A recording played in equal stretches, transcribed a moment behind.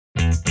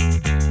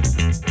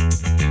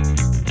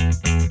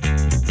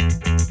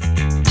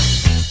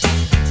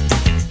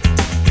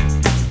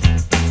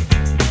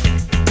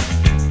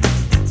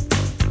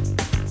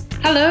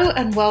Hello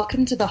and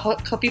welcome to the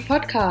Hot Copy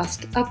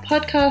Podcast, a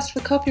podcast for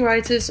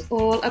copywriters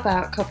all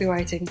about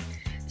copywriting.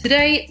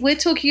 Today we're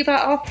talking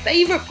about our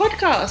favourite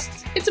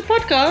podcasts. It's a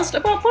podcast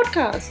about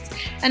podcasts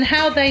and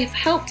how they've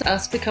helped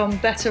us become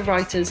better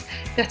writers,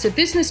 better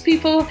business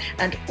people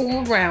and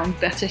all-round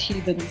better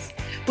humans.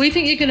 We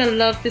think you're going to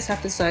love this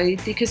episode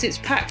because it's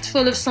packed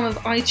full of some of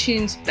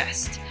iTunes'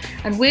 best,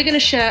 and we're going to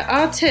share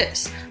our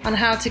tips on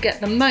how to get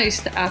the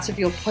most out of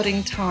your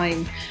podding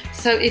time.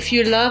 So if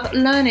you love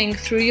learning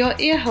through your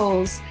ear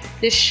holes,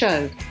 this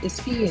show is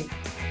for you.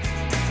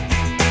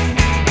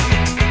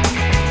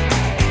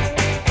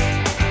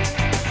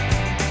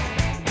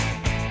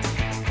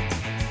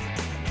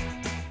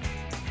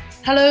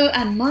 Hello,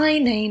 and my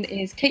name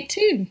is Kate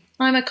Toon.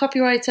 I'm a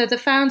copywriter, the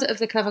founder of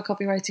the Clever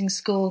Copywriting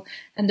School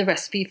and the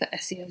Recipe for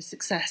SEO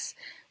Success.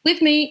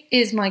 With me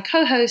is my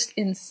co-host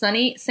in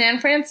sunny San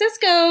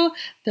Francisco,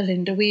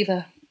 Belinda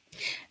Weaver.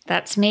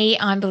 That's me.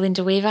 I'm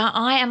Belinda Weaver.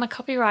 I am a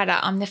copywriter.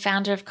 I'm the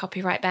founder of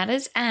Copyright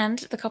Matters and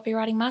the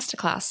Copywriting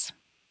Masterclass.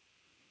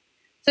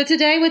 So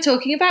today we're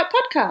talking about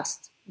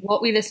podcasts,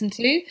 what we listen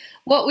to,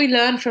 what we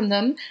learn from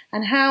them,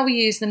 and how we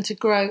use them to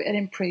grow and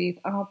improve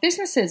our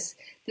businesses.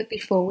 But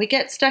before we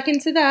get stuck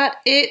into that,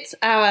 it's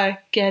our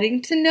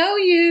getting to know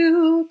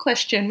you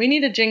question. We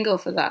need a jingle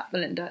for that,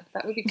 Belinda.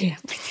 That would be good.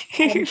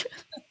 Yeah.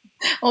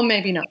 Or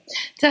maybe not.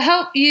 To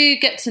help you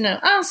get to know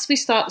us, we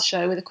start the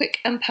show with a quick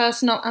and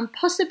personal and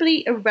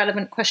possibly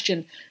irrelevant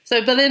question.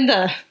 So,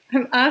 Belinda,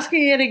 I'm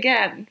asking it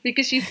again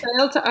because you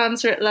failed to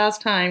answer it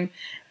last time.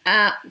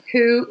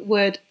 Who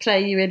would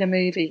play you in a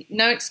movie?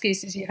 No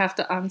excuses. You have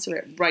to answer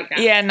it right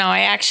now. Yeah, no,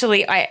 I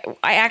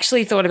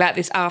actually thought about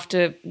this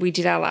after we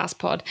did our last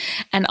pod,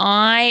 and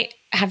I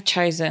have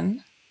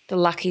chosen the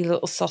lucky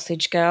little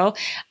sausage girl,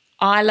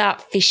 Isla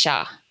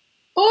Fisher.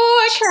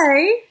 Oh,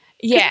 okay.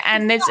 Yeah,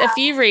 and there's a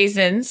few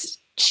reasons.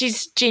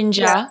 She's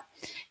ginger. Yeah.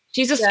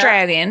 She's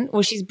Australian.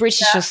 Well, she's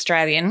British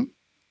Australian,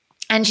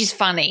 and she's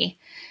funny.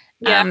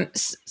 Yeah.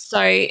 So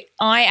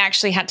I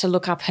actually had to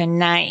look up her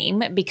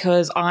name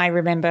because I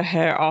remember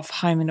her off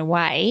Home and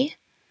Away.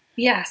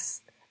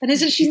 Yes. And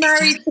isn't she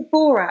married to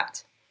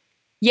Borat?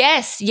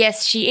 Yes,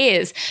 she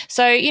is.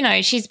 So, you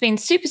know, she's been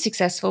super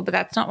successful, but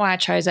that's not why I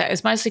chose her. It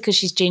was mostly because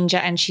she's ginger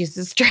and she's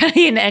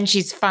Australian and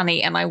she's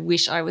funny, and I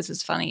wish I was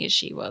as funny as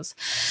she was.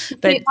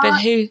 But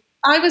who?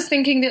 I was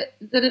thinking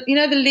that you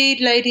know, the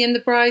lead lady in The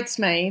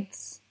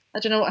Bridesmaids? I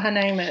don't know what her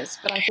name is,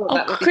 but I thought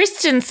that would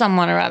Kristen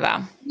someone or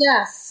other.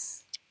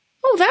 Yes.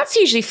 Oh, that's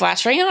usually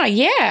flattering. Oh,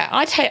 yeah,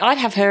 I'd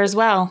have her as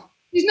well.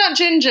 She's not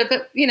ginger,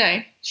 but, you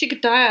know, she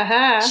could dye her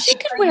hair. She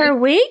could wear a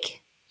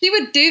wig. She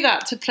would do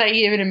that to play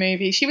you in a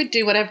movie. She would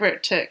do whatever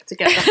it took to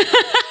get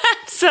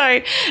that.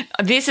 So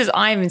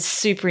I'm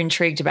super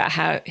intrigued about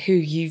who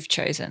you've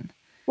chosen.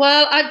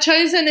 Well, I've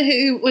chosen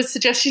who was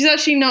suggested. She's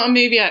actually not a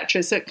movie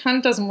actress, so it kind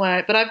of doesn't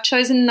work. But I've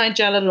chosen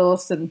Nigella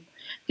Lawson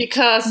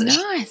because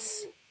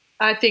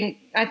I think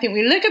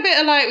we look a bit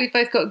alike. We've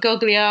both got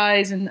goggly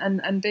eyes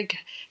and big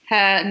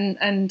hair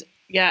and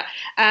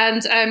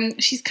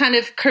she's kind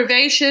of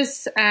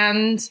curvaceous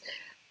and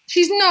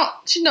she's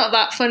not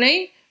that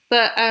funny.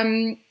 But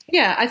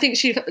I think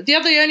the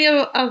only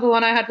other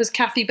one I had was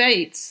Kathy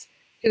Bates,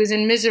 who was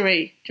in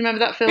Misery. Do you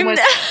remember that film?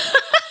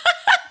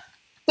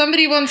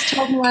 Somebody once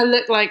told me I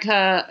look like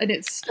her, and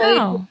it's stayed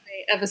with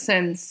me ever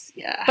since.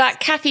 Yeah.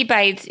 But Kathy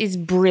Bates is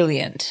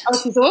brilliant. Oh,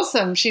 she's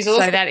awesome. So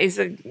that is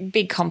a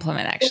big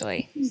compliment,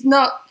 actually. She's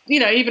not,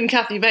 you know, even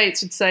Kathy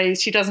Bates would say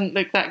she doesn't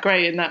look that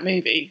great in that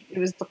movie. It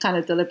was kind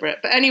of deliberate.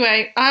 But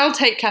anyway, I'll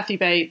take Kathy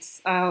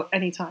Bates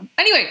anytime.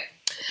 Anyway,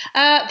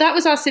 that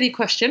was our silly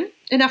question.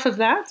 Enough of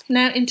that.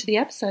 Now into the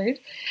episode.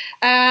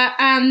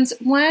 And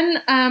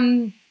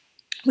when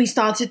we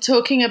started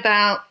talking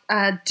about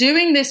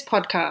doing this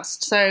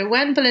podcast, so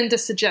when Belinda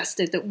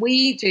suggested that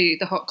we do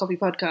the Hot Copy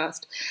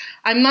podcast,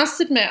 I must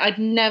admit I'd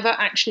never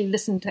actually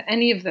listened to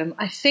any of them.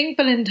 I think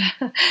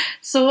Belinda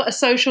saw a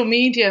social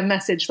media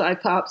message that I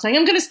put up saying,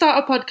 I'm going to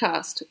start a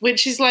podcast,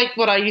 which is like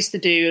what I used to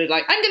do.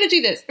 Like, I'm going to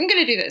do this. I'm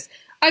going to do this.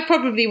 I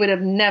probably would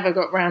have never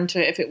got round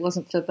to it if it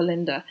wasn't for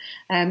Belinda.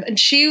 And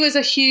she was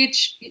a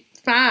huge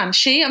fan.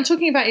 I'm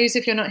talking about you as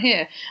if you're not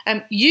here.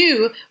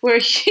 You were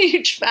a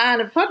huge fan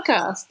of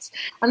podcasts.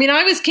 I mean,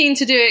 I was keen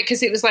to do it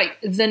because it was like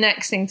the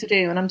next thing to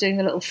do, and I'm doing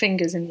the little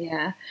fingers in the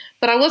air.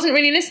 But I wasn't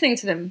really listening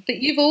to them. But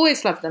you've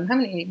always loved them,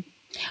 haven't you?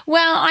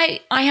 Well,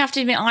 I have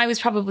to admit I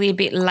was probably a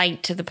bit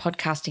late to the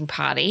podcasting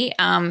party.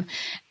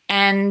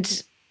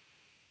 And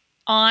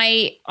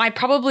I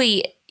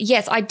probably,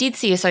 yes, I did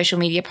see a social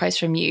media post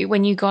from you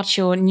when you got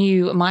your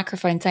new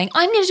microphone saying,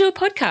 I'm going to do a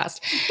podcast.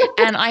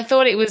 And I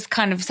thought it was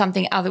kind of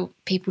something other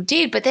people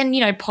did. But then, you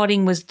know,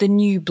 podding was the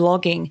new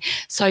blogging.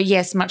 So,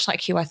 yes, much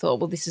like you, I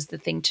thought, well, this is the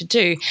thing to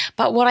do.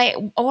 But what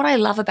I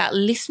love about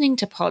listening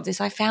to pods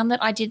is I found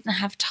that I didn't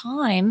have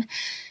time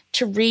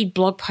to read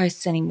blog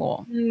posts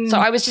anymore. So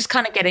I was just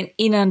kind of getting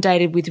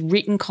inundated with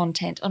written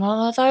content. And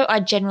although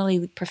I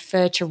generally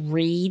prefer to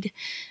read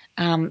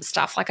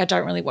stuff, like I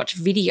don't really watch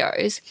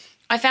videos,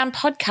 I found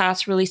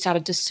podcasts really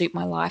started to suit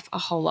my life a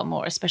whole lot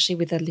more, especially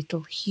with a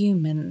little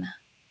human.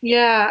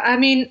 Yeah, I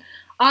mean,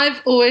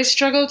 I've always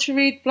struggled to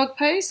read blog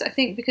posts. I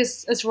think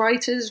because as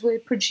writers, we're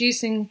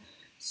producing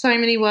so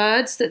many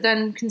words that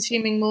then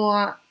consuming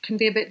more can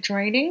be a bit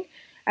draining.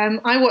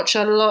 I watch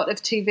a lot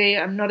of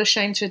TV. I'm not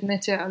ashamed to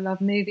admit it. I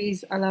love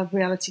movies. I love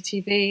reality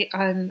TV.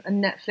 I'm a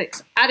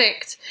Netflix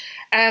addict.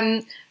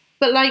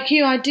 But like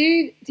you, I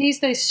do these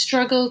days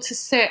struggle to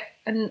sit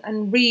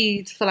and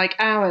read for like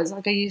hours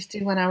like I used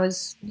to when I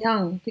was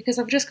young because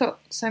I've just got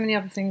so many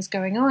other things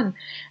going on.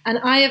 And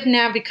I have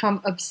now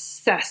become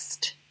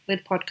obsessed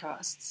with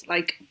podcasts,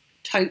 like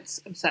totes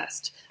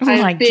obsessed.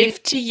 My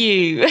gift to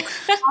you.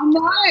 I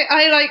know.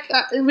 I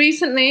like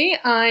recently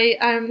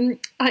I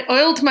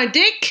oiled my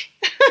dick.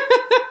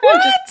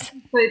 What?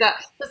 Say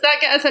that. Does that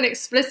get us an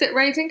explicit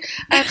rating?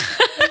 I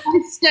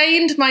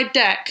stained my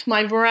deck,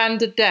 my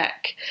veranda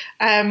deck,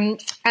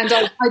 and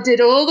I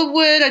did all the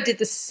wood. I did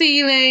the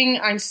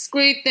ceiling. I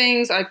screwed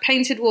things. I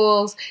painted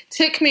walls.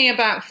 Took me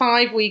about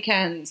 5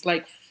 weekends,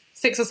 like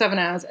 6 or 7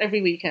 hours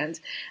every weekend,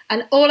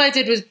 and all I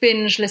did was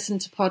binge listen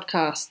to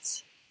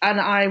podcasts,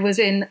 and I was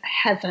in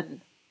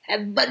heaven.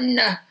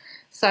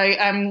 So,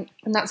 and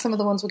that's some of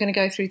the ones we're going to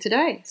go through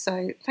today.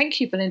 So,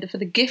 thank you, Belinda, for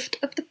the gift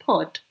of the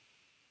pod.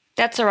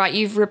 That's all right.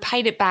 You've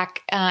repaid it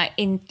back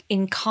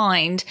in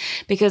kind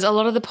because a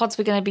lot of the pods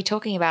we're going to be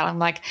talking about, I'm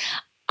like,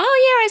 oh,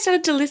 yeah, I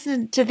started to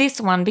listen to this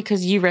one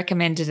because you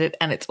recommended it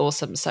and it's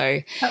awesome.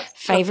 So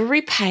favour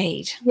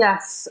repaid.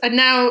 Yes. And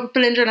now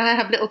Belinda and I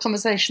have little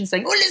conversations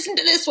saying, oh, listen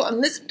to this one,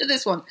 listen to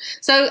this one.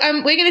 So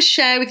we're going to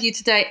share with you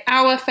today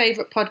our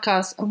favourite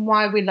podcasts and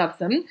why we love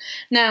them.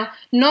 Now,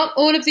 not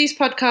all of these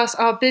podcasts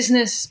are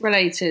business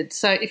related.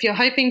 So if you're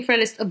hoping for a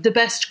list of the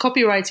best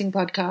copywriting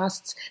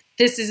podcasts,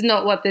 this is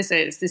not what this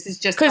is. This is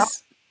just...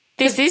 Because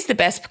this is the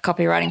best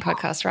copywriting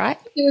podcast, right?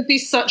 It would be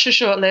such a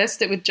short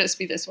list. It would just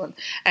be this one.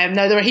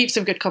 No, there are heaps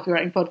of good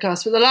copywriting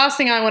podcasts, but the last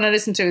thing I want to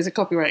listen to is a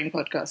copywriting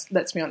podcast,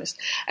 let's be honest.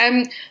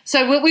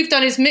 So what we've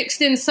done is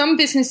mixed in some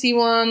businessy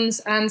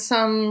ones and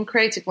some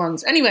creative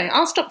ones. Anyway,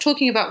 I'll stop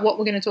talking about what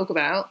we're going to talk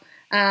about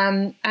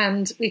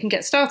and we can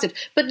get started.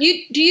 But do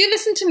you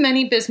listen to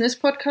many business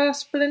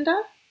podcasts,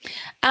 Belinda?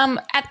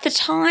 At the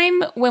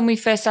time when we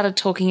first started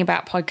talking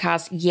about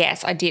podcasts,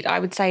 yes, I did. I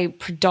would say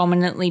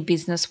predominantly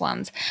business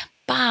ones.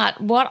 But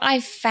what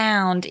I've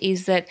found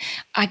is that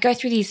I go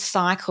through these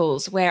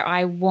cycles where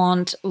I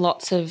want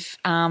lots of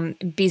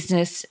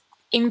business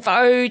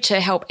info to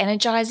help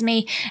energize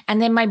me,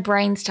 and then my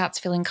brain starts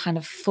feeling kind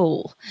of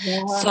full.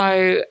 Yeah.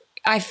 So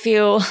I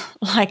feel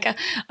like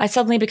I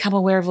suddenly become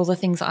aware of all the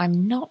things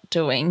I'm not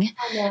doing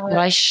that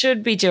I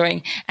should be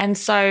doing. And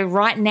so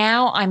right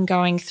now I'm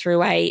going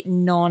through a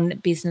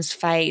non-business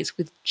phase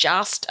with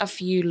just a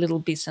few little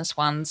business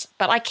ones,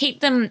 but I keep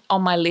them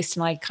on my list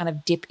and I kind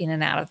of dip in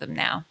and out of them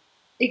now.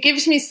 It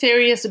gives me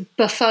serious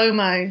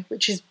BFOMO,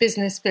 which is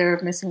business fear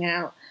of missing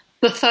out.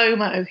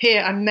 BFOMO.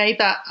 Here, I made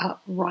that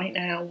up right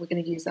now. We're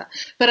going to use that.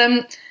 But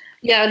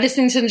yeah,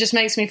 listening to them just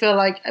makes me feel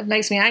like it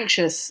makes me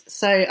anxious.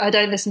 So I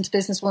don't listen to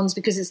business ones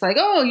because it's like,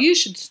 oh, you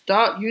should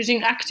start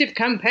using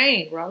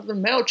ActiveCampaign rather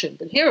than MailChimp.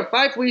 And here are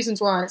 5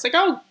 reasons why. It's like,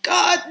 oh,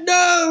 God,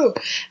 no.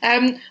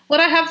 What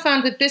I have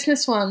found with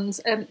business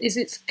ones is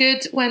it's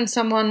good when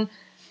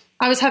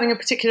I was having a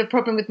particular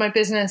problem with my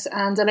business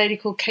and a lady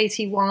called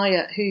Katie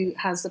Wyatt, who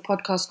has a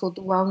podcast called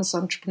The Wellness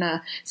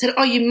Entrepreneur, said,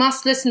 oh, you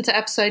must listen to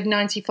episode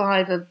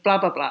 95 of blah,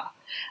 blah, blah.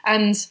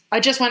 And I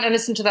just went and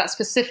listened to that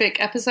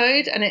specific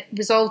episode and it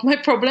resolved my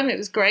problem. It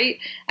was great.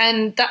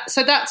 And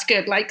so that's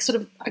good. Like sort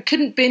of, I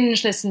couldn't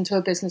binge listen to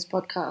a business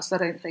podcast, I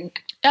don't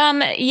think.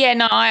 Yeah,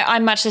 no,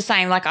 I'm much the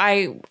same. Like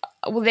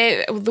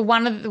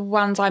one of the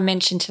ones I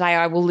mentioned today,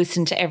 I will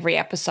listen to every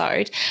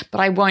episode, but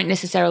I won't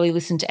necessarily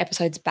listen to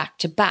episodes back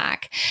to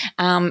back.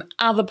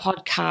 Other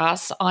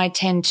podcasts, I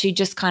tend to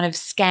just kind of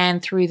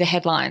scan through the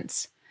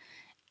headlines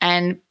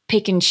and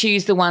pick and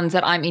choose the ones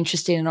that I'm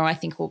interested in or I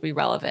think will be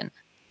relevant.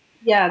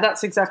 Yeah,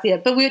 that's exactly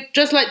it. But we'd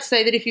just like to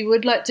say that if you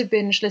would like to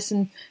binge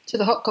listen to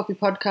the Hot Copy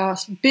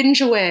podcast,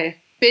 binge away.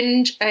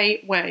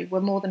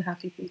 We're more than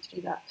happy for you to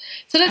do that.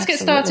 So let's get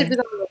started with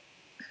our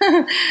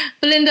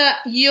Belinda,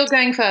 you're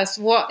going first.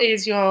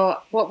 Which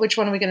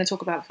one are we going to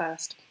talk about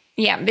first?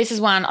 Yeah, this is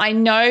one I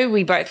know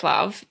we both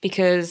love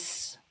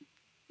because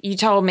you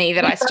told me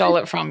that I stole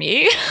it from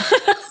you.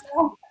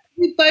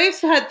 We both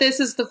had this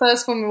as the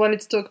first one we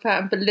wanted to talk about,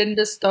 and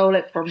Belinda stole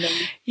it from me.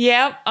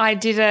 Yep, I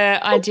did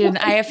an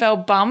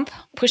AFL bump,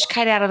 pushed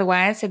Kate out of the way,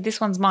 and said, "This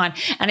one's mine."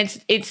 And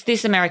it's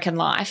This American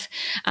Life,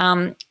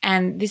 and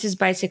this is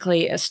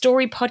basically a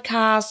story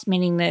podcast,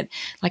 meaning that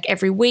like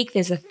every week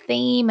there's a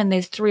theme, and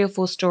there's 3 or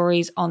 4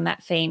 stories on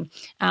that theme.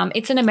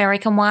 It's an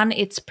American one.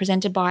 It's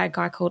presented by a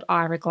guy called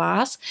Ira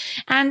Glass,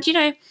 and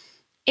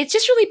it's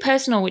just really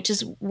personal, which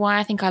is why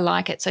I think I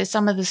like it. So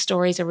some of the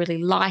stories are really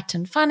light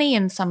and funny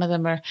and some of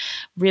them are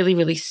really,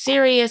 really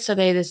serious. So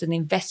there's an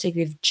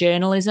investigative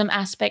journalism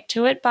aspect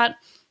to it. But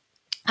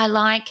I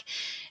like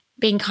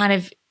being kind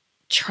of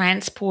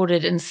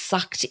transported and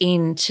sucked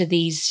into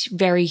these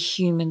very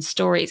human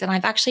stories. And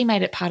I've actually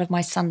made it part of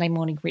my Sunday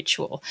morning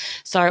ritual.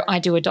 So I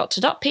do a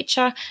dot-to-dot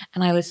picture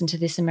and I listen to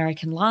This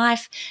American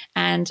Life,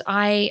 and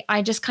I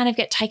just kind of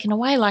get taken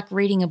away like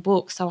reading a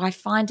book. So I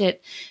find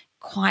it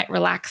quite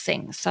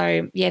relaxing.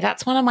 So, yeah,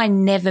 that's one of my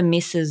never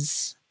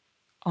misses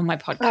on my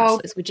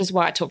podcast list, which is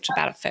why I talked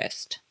about it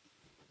first.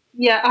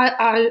 Yeah,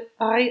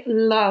 I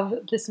love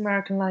This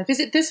American Life.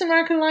 Is it This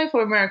American Life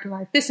or American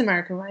Life? This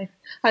American Life.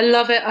 I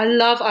love it. I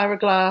love Ira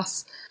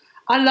Glass.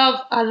 I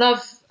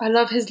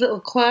love his little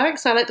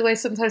quirks. I like the way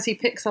sometimes he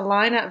picks a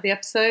line out of the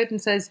episode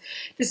and says,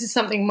 "This is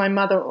something my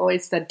mother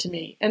always said to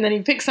me," and then he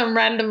picks some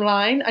random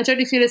line. I don't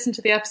know if you listened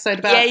to the episode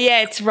about.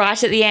 Yeah, it's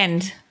right at the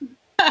end.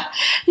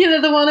 You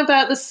know, the one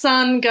about the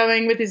son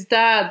going with his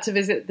dad to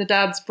visit the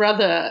dad's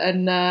brother,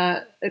 and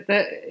they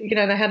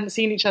hadn't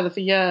seen each other for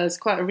years.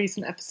 Quite a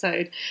recent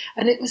episode,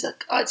 and it was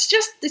it's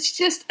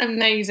just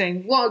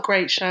amazing. What a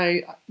great show!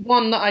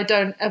 One that I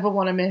don't ever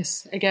want to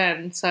miss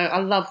again. So I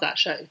love that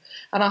show,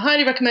 and I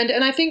highly recommend it.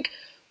 And I think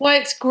why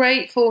it's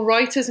great for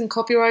writers and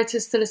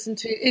copywriters to listen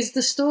to is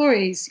the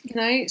stories. You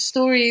know,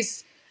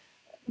 stories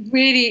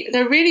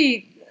they're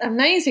really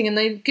amazing, and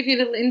they give you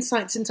little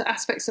insights into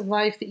aspects of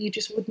life that you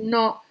just would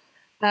not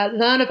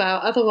learn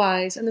about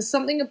otherwise. And there's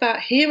something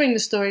about hearing the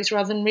stories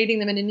rather than reading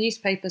them in a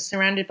newspaper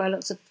surrounded by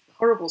lots of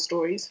horrible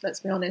stories, let's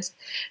be honest,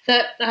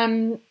 that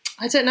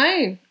I don't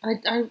know,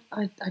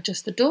 I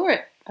just adore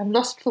it. I'm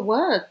lost for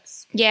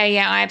words. Yeah,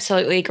 I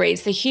absolutely agree.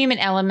 It's the human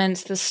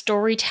elements, the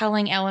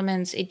storytelling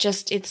elements.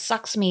 It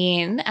sucks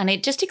me in, and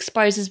it just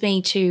exposes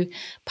me to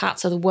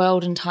parts of the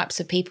world and types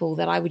of people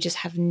that I would just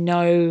have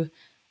no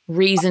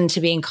reason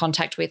to be in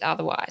contact with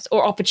otherwise,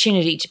 or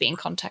opportunity to be in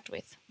contact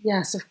with.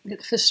 Yes,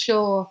 for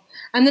sure.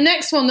 And the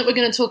next one that we're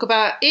going to talk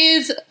about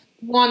is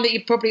one that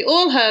you've probably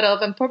all heard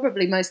of, and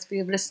probably most of you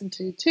have listened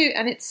to too,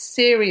 and it's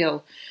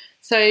Serial.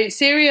 So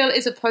Serial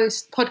is a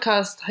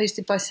podcast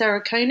hosted by Sarah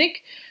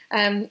Koenig,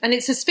 and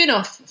it's a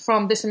spin-off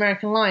from This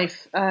American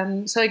Life.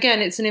 So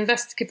again, it's an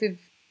investigative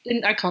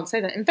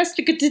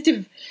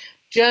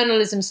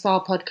journalism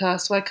style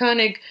podcast where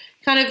Koenig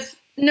kind of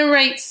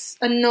narrates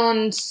a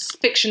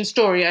non-fiction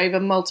story over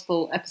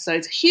multiple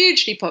episodes.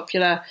 Hugely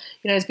popular.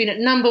 You know, it's been at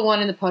number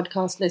 1 in the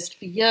podcast list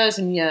for years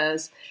and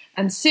years.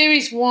 And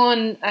series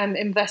 1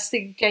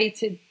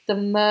 investigated the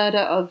murder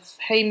of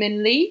Hae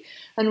Min Lee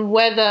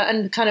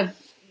and kind of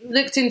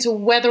looked into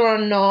whether or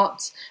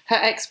not her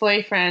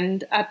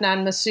ex-boyfriend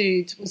Adnan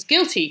Masood was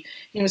guilty.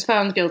 He was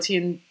found guilty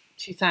in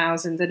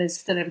 2000 and is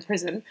still in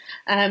prison.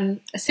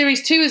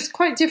 Series 2 is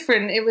quite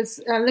different. It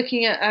was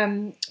looking at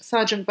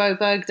Sergeant Bo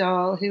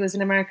Bergdahl, who was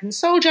an American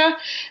soldier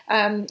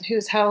who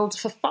was held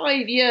for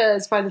 5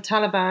 years by the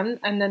Taliban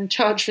and then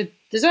charged with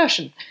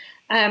desertion.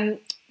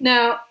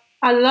 Now,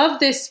 I love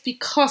this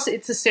because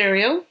it's a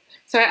serial,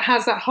 so it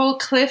has that whole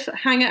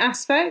cliffhanger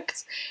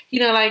aspect. You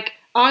know, like,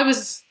 I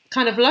was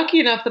kind of lucky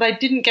enough that I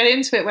didn't get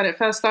into it when it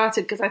first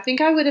started, because I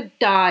think I would have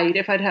died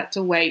if I'd had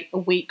to wait a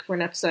week for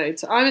an episode.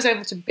 So I was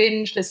able to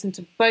binge listen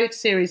to both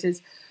series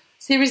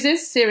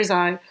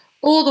I,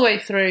 all the way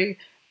through.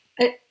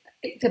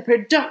 The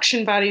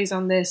production values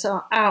on this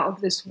are out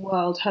of this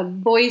world. Her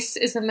voice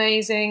is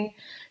amazing.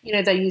 You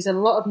know, they use a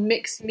lot of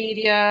mixed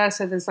media.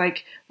 So there's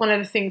like, one of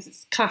the things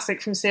that's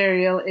classic from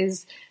Serial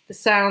is the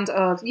sound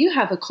of, you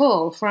have a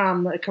call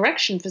from a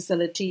correction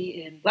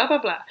facility in blah, blah,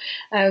 blah.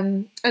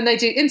 And they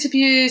do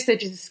interviews, they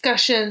do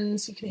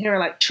discussions. You can hear her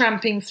like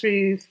tramping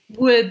through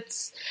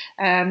woods,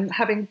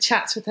 having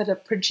chats with her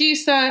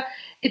producer.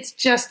 It's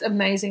just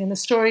amazing. And the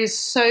story is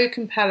so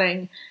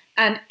compelling.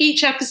 And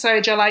each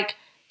episode you're like,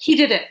 he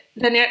did it.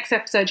 The next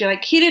episode you're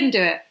like, he didn't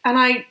do it. And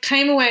I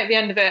came away at the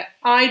end of it,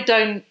 I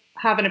don't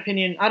have an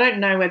opinion. I don't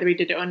know whether he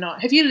did it or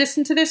not. Have you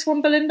listened to this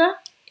one, Belinda?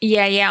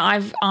 Yeah.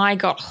 I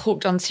got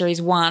hooked on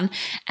series 1,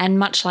 and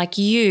much like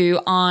you,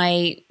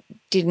 I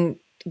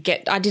didn't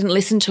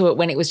listen to it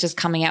when it was just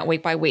coming out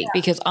week by week,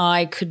 because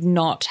I could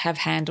not have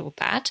handled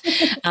that.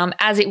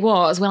 As it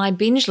was, when I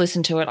binge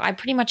listened to it, I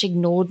pretty much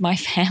ignored my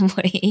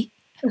family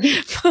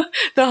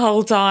the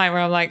whole time,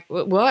 where I'm like,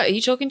 what, are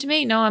you talking to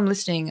me? No, I'm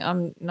listening.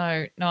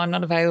 No, I'm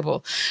not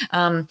available.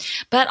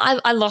 But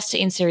I lost it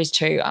in series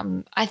 2.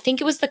 I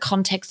think it was the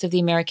context of the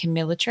American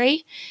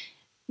military.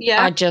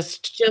 Yeah. I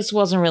just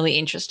wasn't really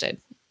interested.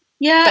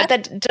 Yeah. But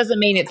that doesn't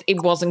mean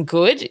it wasn't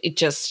good. It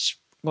just,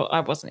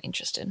 I wasn't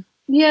interested.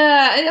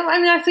 Yeah. I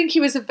mean, I think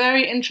he was a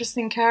very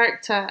interesting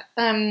character.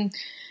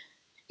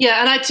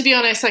 Yeah, and to be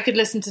honest, I could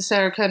listen to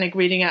Sarah Koenig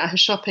reading out her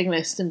shopping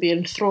list and be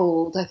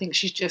enthralled. I think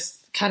she's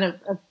just kind of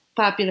a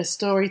fabulous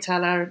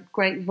storyteller,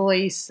 great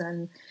voice,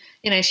 and,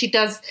 you know,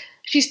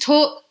 she's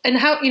taught, and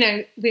how, you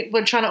know,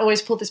 we're trying to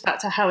always pull this back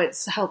to how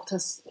it's helped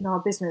us in our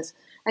business.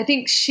 I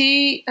think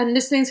and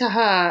listening to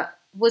her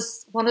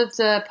was one of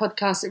the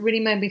podcasts that really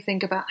made me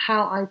think about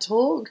how I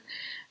talk.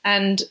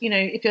 And, you know,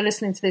 if you're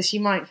listening to this, you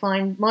might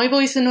find my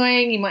voice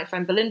annoying, you might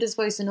find Belinda's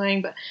voice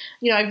annoying, but,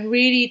 you know, I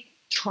really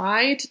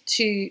tried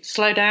to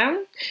slow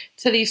down,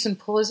 to leave some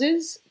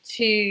pauses,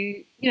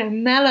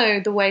 mellow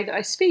the way that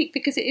I speak,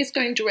 because it is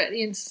going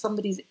directly into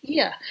somebody's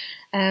ear,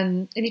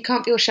 and you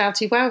can't be all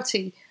shouty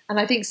wouty. And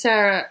I think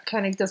Sarah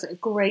Koenig does a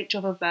great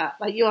job of that.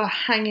 Like, you are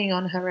hanging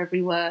on her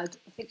every word.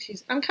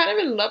 I'm kind of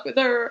in love with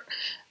her.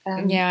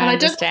 Yeah, and I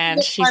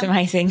understand. She's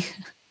amazing.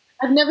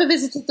 I've never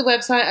visited the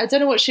website. I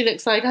don't know what she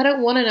looks like. I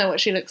don't want to know what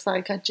she looks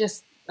like. I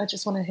just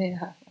want to hear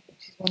her.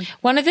 She's wonderful.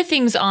 One of the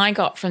things I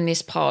got from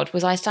this pod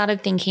was I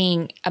started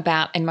thinking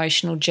about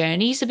emotional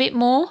journeys a bit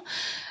more.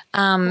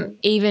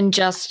 Even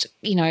just,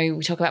 we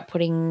talk about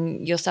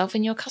putting yourself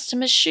in your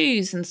customer's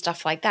shoes and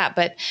stuff like that.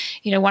 But,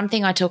 one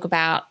thing I talk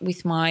about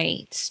with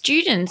my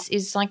students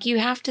is, like, you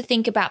have to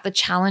think about the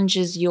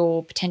challenges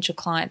your potential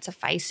clients are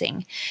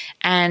facing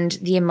and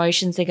the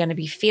emotions they're going to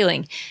be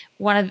feeling.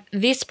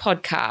 This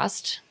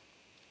podcast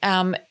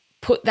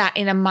put that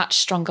in a much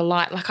stronger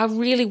light. Like, I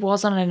really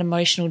was on an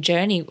emotional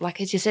journey.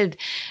 Like, as you said,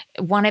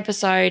 one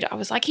episode I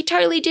was like, he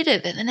totally did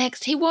it. Then the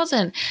next, he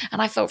wasn't.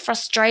 And I felt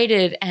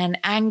frustrated and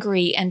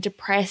angry and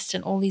depressed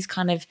and all these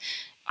kind of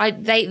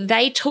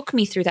they took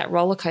me through that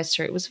roller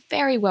coaster. It was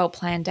very well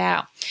planned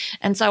out.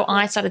 And so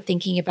I started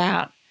thinking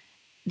about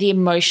the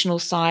emotional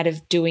side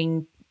of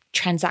doing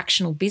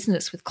transactional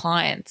business with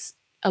clients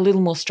a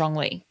little more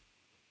strongly.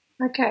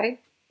 Okay.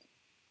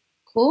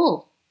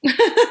 Cool.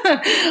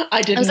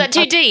 I didn't. Was that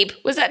too deep?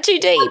 Was that too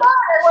deep? No,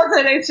 it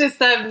wasn't. It's just,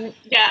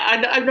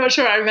 I'm not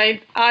sure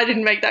I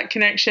didn't make that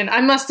connection.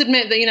 I must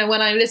admit that,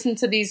 when I listen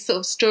to these sort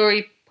of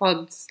story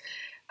pods,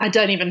 I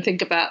don't even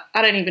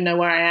know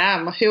where I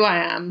am, who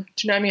I am.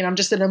 Do you know what I mean? I'm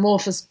just an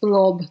amorphous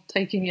blob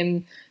taking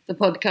in the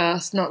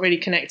podcast, not really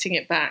connecting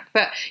it back.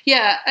 But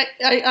yeah,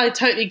 I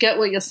totally get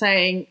what you're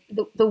saying.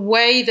 The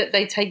way that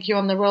they take you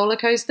on the roller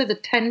coaster, the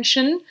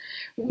tension,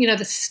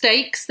 the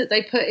stakes that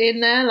they put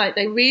in there, like,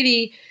 they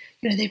really,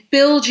 they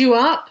build you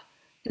up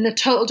in the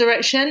total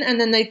direction, and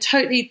then they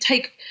totally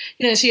take,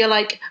 so you're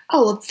like,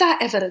 oh, well,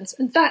 that evidence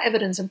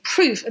and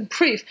proof,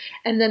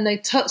 and then they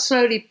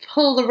slowly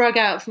pull the rug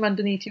out from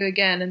underneath you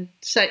again, and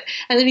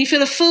then you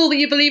feel a fool that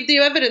you believe the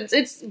evidence.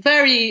 It's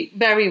very,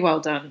 very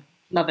well done.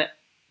 Love it.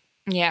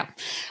 Yeah.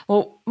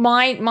 Well,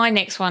 my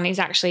next one is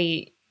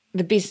actually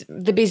the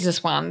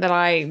business one that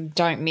I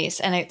don't miss,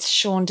 and it's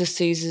Sean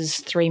D'Souza's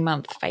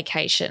 3-month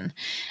vacation.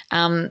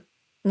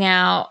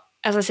 Now,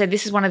 as I said,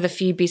 this is one of the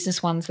few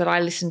business ones that I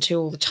listen to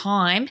all the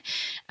time,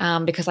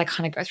 because I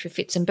kind of go through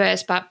fits and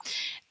bursts. But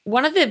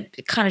one of the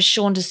kind of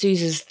Sean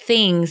D'Souza's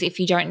things, if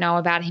you don't know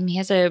about him, he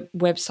has a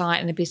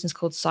website and a business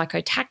called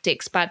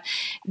Psychotactics. But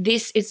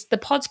the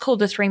pod's called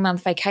the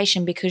 3-month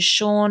vacation because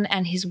Sean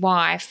and his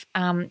wife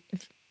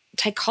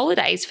take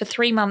holidays for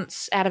 3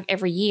 months out of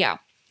every year.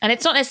 And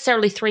it's not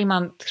necessarily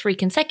 3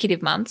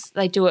 consecutive months.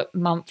 They do it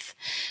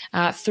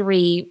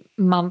 3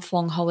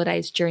 month-long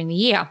holidays during the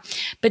year.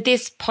 But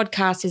this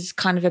podcast is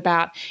kind of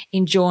about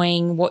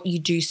enjoying what you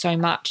do so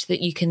much that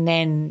you can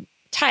then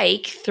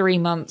take 3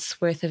 months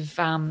worth of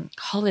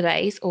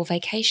holidays or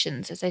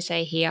vacations, as they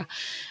say here,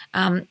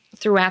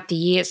 throughout the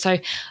year. So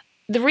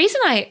the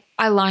reason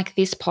I like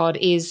this pod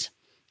is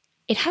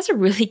it has a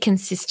really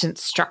consistent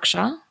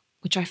structure,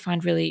 which I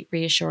find really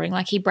reassuring.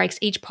 Like, he breaks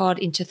each pod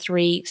into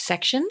 3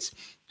 sections.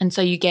 And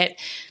so you get,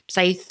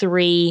 say,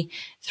 three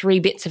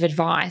bits of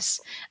advice.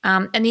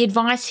 And the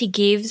advice he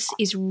gives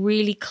is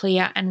really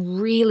clear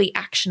and really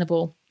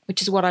actionable,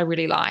 which is what I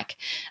really like.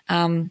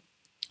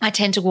 I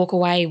tend to walk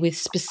away with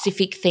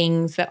specific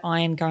things that I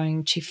am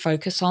going to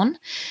focus on.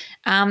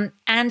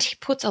 And he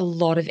puts a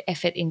lot of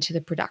effort into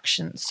the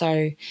production.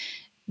 So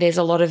there's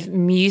a lot of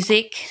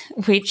music,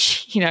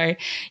 which,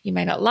 you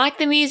may not like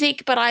the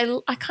music, but I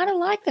kind of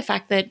like the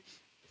fact that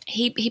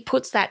he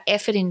puts that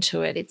effort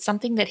into it. It's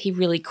something that he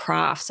really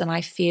crafts, and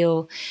I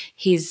feel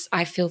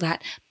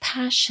that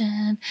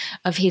passion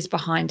of his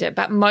behind it.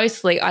 But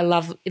mostly I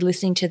love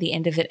listening to the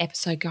end of an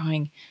episode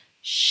going,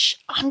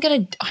 I'm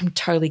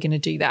totally going to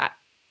do that.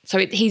 So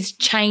he's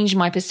changed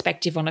my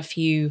perspective on a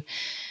few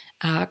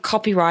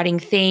copywriting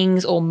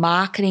things or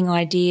marketing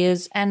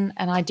ideas, and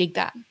I dig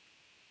that.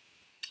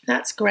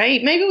 That's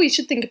great. Maybe we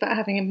should think about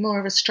having more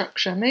of a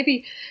structure.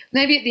 Maybe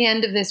at the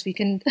end of this we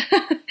can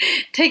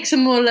take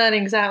some more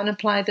learnings out and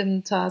apply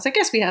them to us. I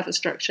guess we have a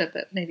structure,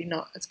 but maybe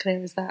not as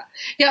clear as that.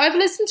 Yeah, I've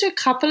listened to a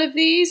couple of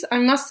these. I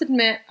must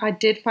admit I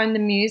did find the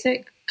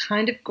music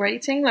kind of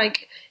grating.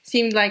 Like,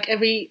 seemed like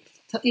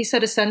he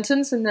said a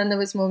sentence and then there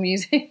was more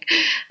music.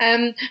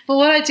 But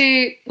what I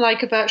do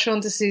like about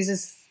Sean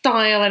D'Souza's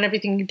style and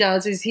everything he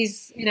does is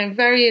he's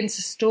very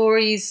into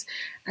stories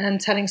and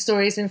telling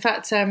stories. In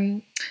fact,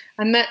 I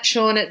met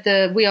Sean at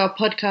the We Are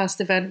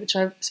podcast event, which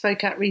I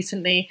spoke at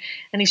recently,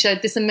 and he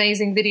showed this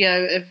amazing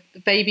video of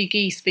baby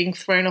geese being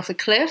thrown off a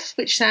cliff,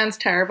 which sounds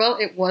terrible.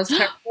 It was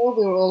terrible.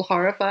 We were all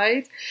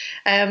horrified.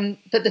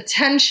 But the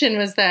tension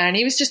was there, and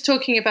he was just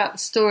talking about the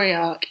story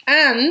arc.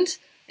 And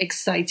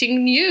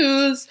exciting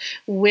news,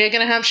 we're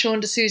going to have Sean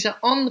D'Souza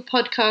on the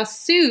podcast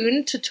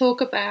soon to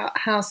talk about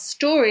how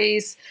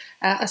stories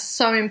are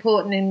so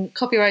important in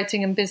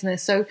copywriting and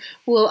business. So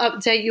we'll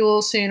update you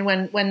all soon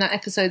when that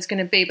episode's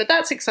going to be. But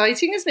that's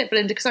exciting, isn't it,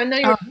 Belinda? Because I know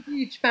you're a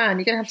huge fan.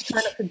 You're going to have to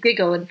try not to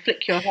giggle and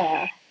flick your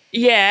hair.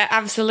 Yeah,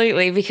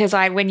 absolutely. Because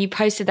when you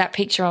posted that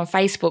picture on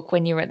Facebook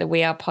when you were at the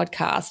We Are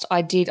podcast,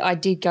 I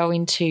did go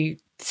into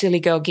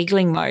silly girl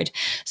giggling mode.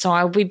 So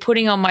I'll be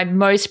putting on my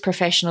most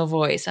professional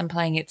voice and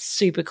playing it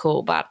super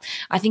cool. But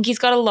I think he's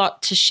got a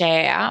lot to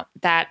share.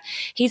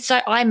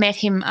 I met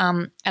him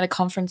at a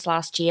conference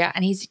last year,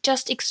 and he's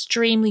just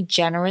extremely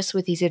generous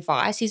with his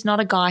advice. He's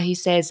not a guy who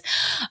says,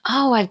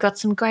 "Oh, I've got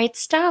some great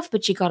stuff,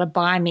 but you got to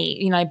buy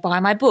me, buy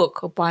my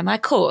book or buy my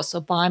course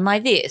or buy my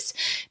this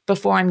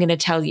before I'm going to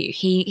tell you."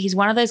 He's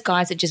one of those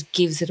guys that just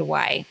gives it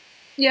away.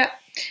 Yeah,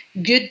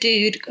 good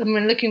dude. I'm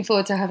looking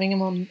forward to having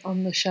him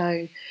on the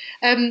show.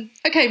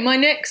 Okay, my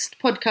next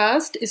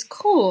podcast is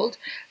called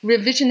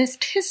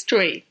Revisionist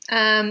History,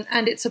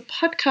 and it's a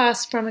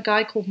podcast from a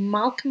guy called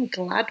Malcolm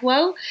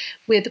Gladwell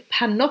with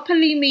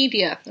Panoply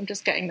Media. I'm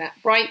just getting that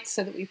right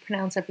so that we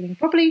pronounce everything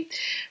properly.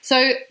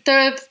 So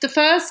the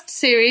first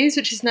series,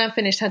 which is now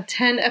finished, had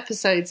 10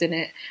 episodes in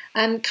it,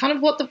 and kind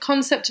of what the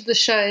concept of the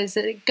show is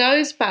that it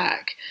goes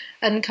back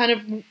and kind of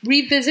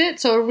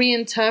revisits or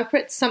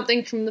reinterprets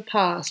something from the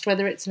past,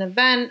 whether it's an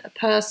event, a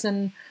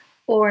person,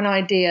 or an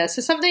idea.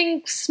 So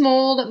something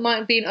small that might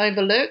have been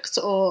overlooked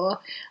or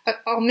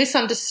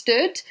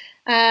misunderstood.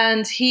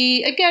 And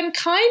he, again,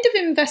 kind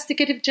of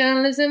investigative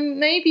journalism,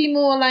 maybe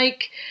more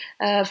like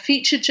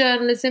feature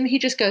journalism. He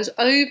just goes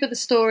over the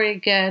story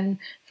again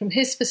from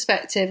his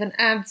perspective and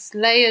adds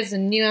layers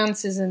and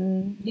nuances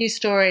and new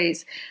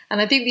stories.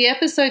 And I think the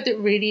episode that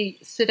really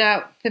stood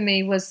out for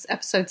me was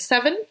episode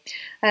 7,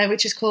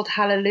 which is called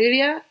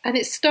Hallelujah. And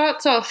it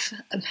starts off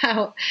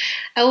about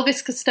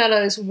Elvis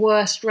Costello's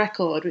worst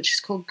record, which is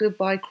called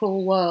Goodbye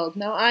Cruel World.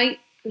 Now, I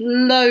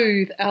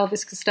loathe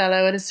Elvis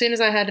Costello, and as soon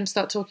as I heard him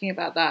start talking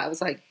about that, I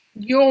was like,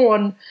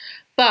 yawn.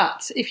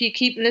 But if you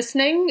keep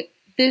listening,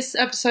 this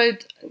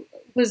episode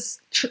was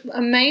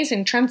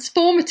amazing,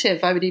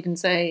 transformative, I would even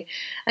say.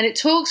 And it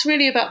talks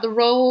really about the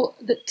role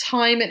that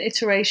time and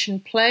iteration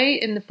play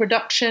in the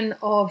production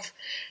of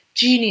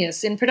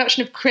genius, in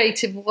production of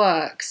creative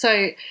work.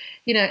 So,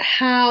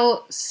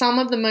 how some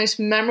of the most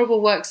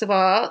memorable works of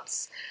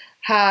arts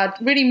had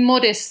really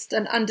modest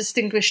and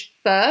undistinguished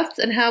births,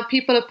 and how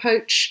people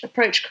approach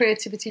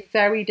creativity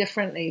very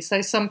differently. So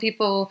some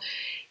people,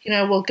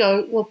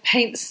 will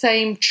paint the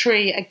same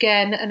tree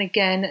again and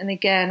again and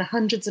again,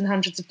 hundreds and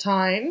hundreds of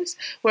times,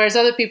 whereas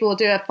other people will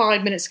do a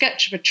 5-minute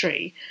sketch of a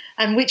tree.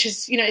 And which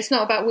is, it's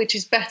not about which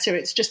is better,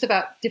 it's just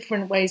about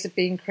different ways of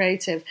being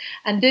creative.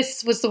 And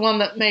this was the one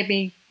that made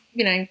me,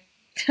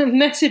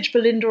 message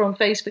Belinda on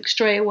Facebook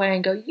straight away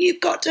and go, "You've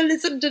got to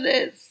listen to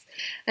this."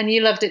 And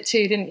you loved it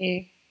too, didn't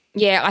you?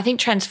 Yeah, I think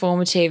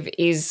transformative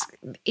is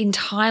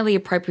entirely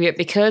appropriate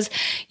because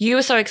you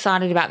were so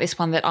excited about this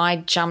one that I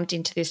jumped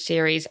into this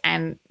series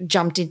and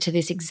jumped into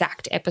this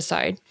exact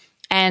episode.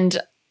 And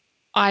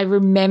I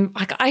remember,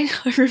 I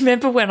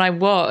remember where I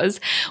was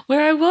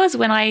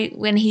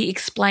when he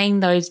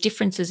explained those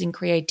differences in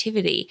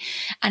creativity,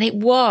 and it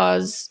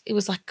was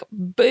like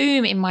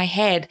boom in my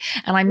head.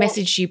 And I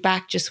messaged you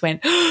back, just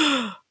went,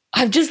 "Oh,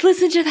 I've just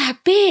listened to that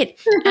bit,"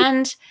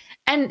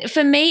 And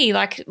for me,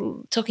 like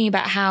talking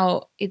about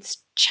how it's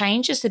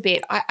changed us a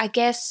bit, I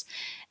guess,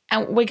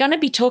 and we're going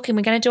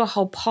to do a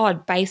whole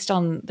pod based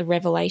on the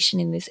revelation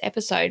in this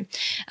episode.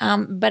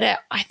 But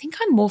I think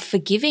I'm more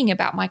forgiving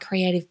about my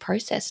creative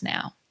process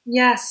now.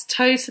 Yes,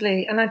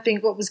 totally. And I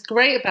think what was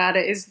great about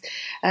it is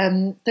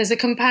there's a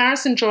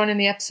comparison drawn in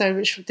the episode,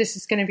 which this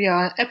is going to be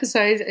our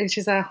episode, which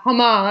is a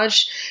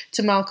homage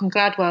to Malcolm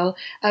Gladwell,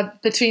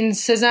 between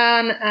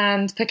Cézanne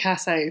and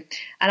Picasso.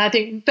 And I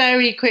think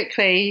very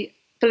quickly,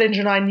 Belinda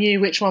and I knew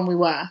which one we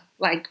were.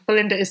 Like,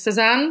 Belinda is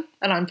Cézanne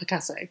and I'm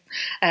Picasso.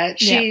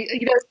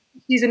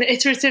 She's an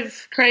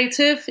iterative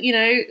creative,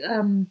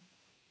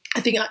 I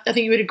think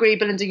you would agree,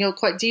 Belinda, you're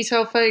quite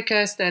detail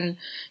focused and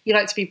you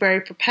like to be very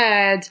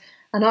prepared.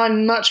 And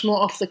I'm much more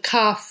off the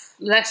cuff,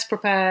 less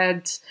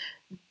prepared,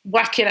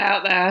 whack it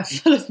out there,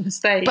 full of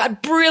mistakes.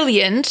 But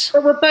brilliant.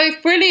 But we're both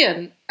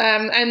brilliant.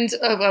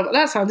 Well,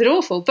 that sounded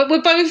awful, but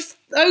we're both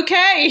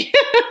okay.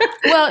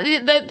 Well,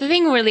 the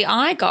thing really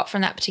I got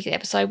from that particular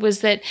episode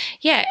was that,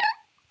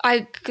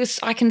 I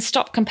can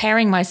stop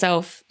comparing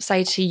myself,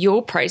 say, to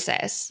your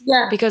process,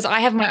 because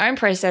I have my own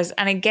process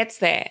and it gets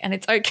there and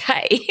it's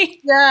okay.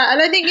 Yeah, and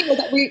I think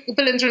that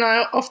Belinda and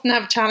I often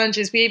have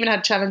challenges. We even had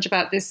a challenge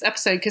about this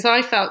episode because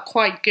I felt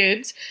quite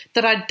good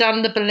that I'd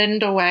done the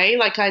Belinda way,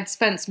 like I'd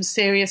spent some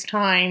serious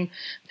time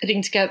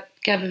putting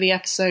together the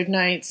episode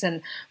notes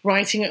and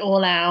writing it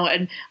all out,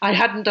 and I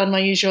hadn't done my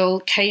usual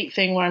Kate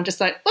thing where I'm just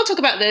like, we'll talk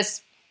about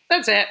this.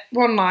 That's it,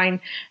 one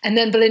line. And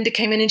then Belinda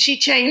came in and she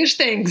changed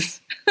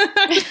things. But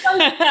I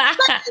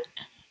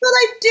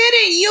did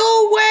it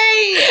your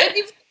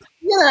way.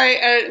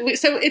 And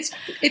so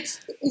it's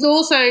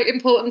also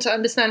important to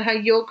understand how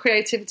your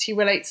creativity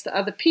relates to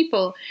other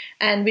people.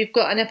 And we've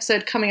got an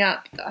episode coming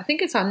up, I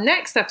think it's our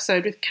next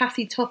episode, with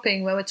Kathy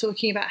Topping, where we're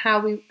talking about how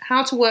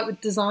to work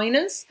with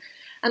designers.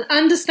 And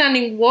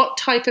understanding what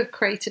type of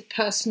creative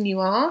person you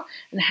are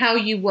and how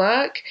you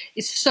work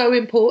is so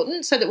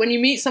important, so that when you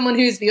meet someone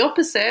who's the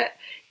opposite,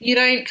 you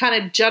don't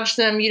kind of judge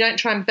them, you don't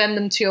try and bend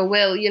them to your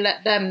will, you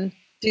let them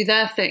do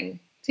their thing.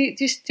 Do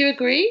you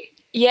agree?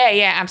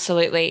 Yeah,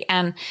 absolutely.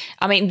 And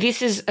I mean,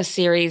 this is a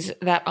series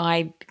that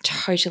I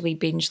totally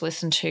binge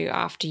listened to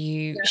after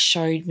you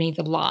showed me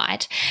the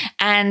light.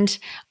 And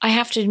I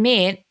have to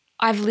admit,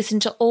 I've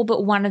listened to all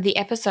but one of the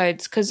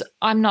episodes because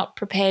I'm not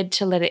prepared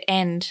to let it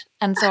end.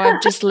 And so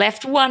I've just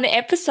left one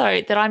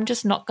episode that I'm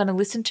just not going to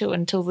listen to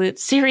until the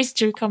series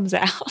 2 comes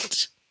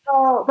out.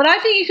 Oh, but I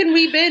think you can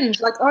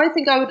re-binge. Like, I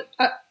think I would,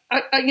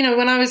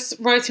 when I was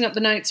writing up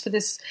the notes for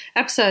this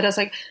episode, I was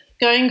like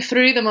going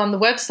through them on the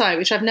website,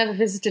 which I've never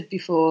visited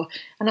before.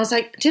 And I was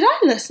like, did I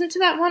listen to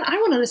that one? I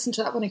want to listen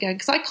to that one again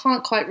because I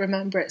can't quite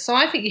remember it. So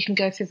I think you can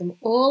go through them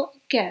all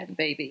again,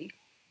 baby.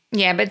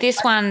 Yeah, but this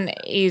one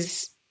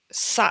is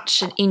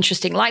such an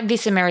interesting, like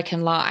This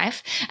American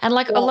Life. And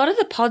like a lot of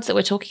the pods that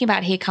we're talking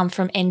about here come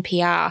from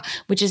NPR,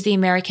 which is the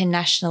American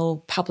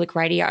National Public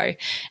Radio.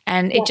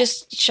 And it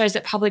just shows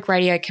that public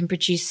radio can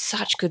produce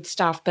such good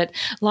stuff. But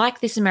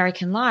like This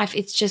American Life,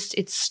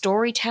 it's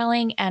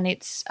storytelling, and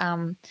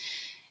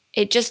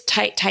it just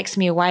takes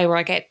me away where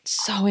I get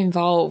so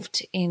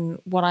involved in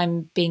what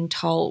I'm being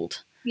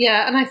told.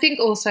 Yeah, and I think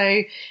also,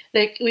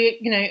 like,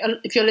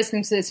 if you're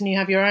listening to this and you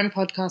have your own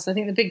podcast, I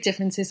think the big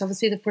difference is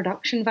obviously the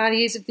production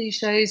values of these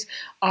shows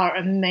are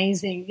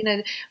amazing. You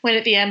know, when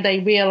at the end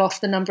they reel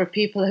off the number of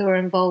people who are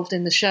involved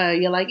in the show,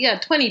 you're like, yeah,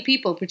 20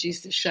 people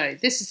produced this show.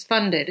 This is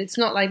funded. It's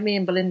not like me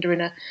and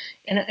Belinda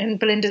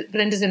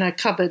Belinda's in her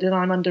cupboard and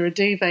I'm under a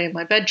duvet in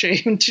my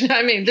bedroom. Do you know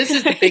what I mean? This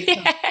is the big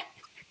thing.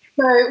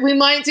 So we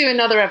might do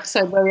another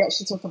episode where we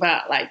actually talk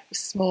about like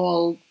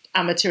small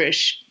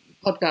amateurish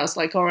podcasts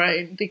like our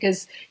own,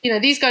 because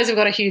these guys have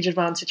got a huge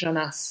advantage on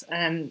us,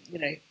 and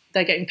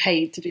they're getting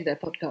paid to do their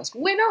podcast.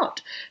 We're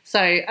not.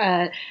 So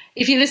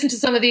if you listen to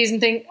some of these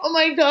and think, oh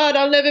my god,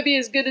 I'll never be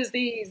as good as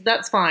these,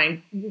 that's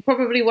fine. You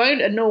probably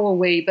won't, and nor will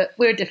we, but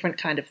we're a different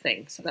kind of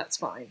thing, so that's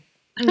fine.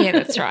 Yeah,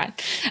 that's right.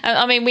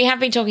 I mean, we have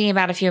been talking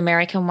about a few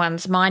American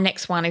ones. My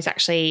next one is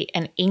actually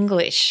an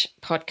English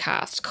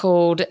podcast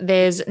called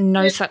There's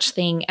No Such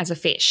Thing as a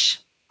Fish.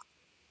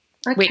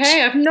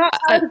 Okay, I've not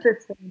heard of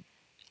this one.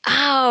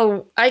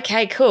 Oh,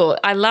 okay, cool.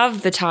 I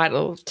love the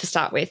title to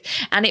start with.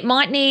 And it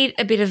might need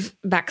a bit of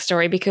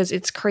backstory because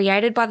it's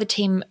created by the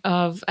team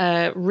of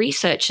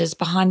researchers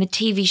behind the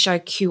TV show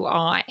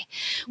QI,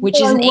 which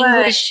is an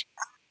English.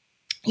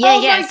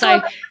 Yeah. So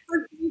that's my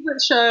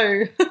favorite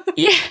show.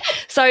 Yeah.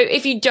 So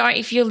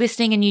if you're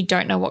listening and you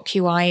don't know what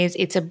QI is,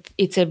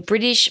 it's a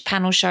British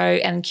panel show,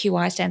 and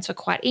QI stands for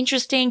quite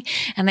interesting.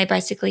 And they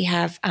basically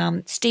have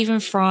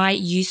Stephen Fry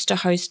used to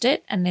host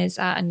it, and there's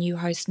a new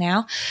host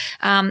now.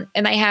 And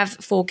they have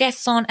 4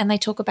 guests on, and they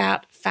talk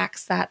about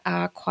facts that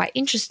are quite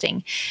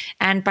interesting.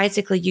 And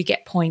basically, you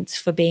get points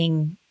for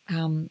being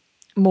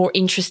more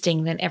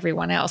interesting than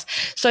everyone else.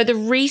 So the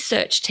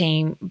research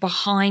team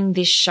behind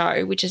this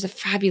show, which is a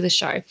fabulous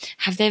show,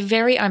 have their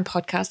very own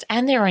podcast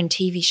and their own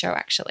TV show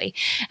actually.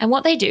 And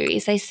what they do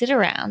is they sit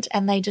around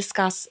and they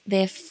discuss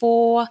their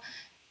 4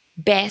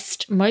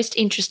 best, most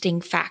interesting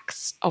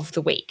facts of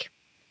the week.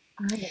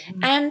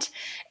 And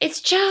it's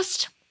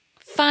just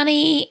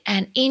funny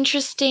and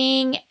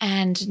interesting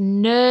and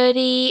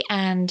nerdy,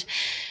 and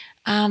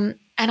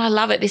I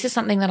love it. This is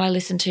something that I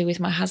listen to with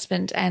my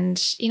husband,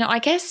 and I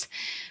guess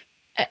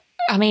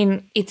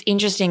it's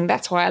interesting.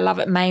 That's why I love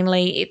it.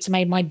 Mainly, it's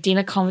made my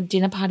dinner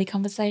party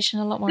conversation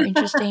a lot more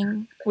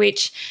interesting,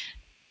 which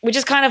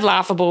is kind of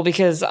laughable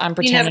because I'm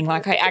pretending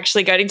like I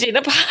actually go to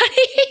dinner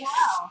parties.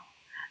 Wow.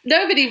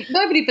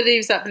 Nobody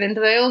believes that,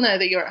 Belinda. They all know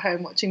that you're at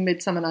home watching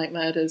Midsummer Night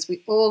Murders.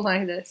 We all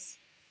know this.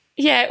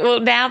 Yeah, well,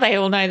 now they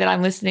all know that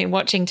I'm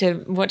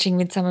watching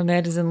Midsummer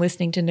Murders and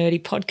listening to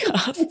nerdy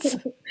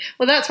podcasts.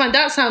 Well, that's fine.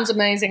 That sounds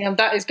amazing, and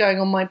that is going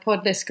on my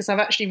pod list because I've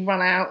actually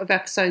run out of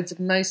episodes of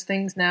most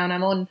things now, and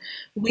I'm on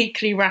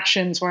weekly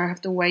rations where I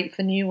have to wait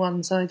for new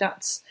ones. So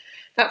that's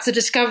a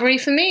discovery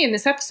for me in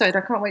this episode.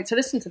 I can't wait to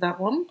listen to that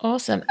one.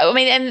 Awesome. I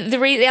mean, and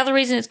the other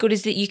reason it's good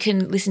is that you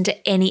can listen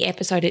to any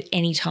episode at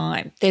any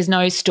time. There's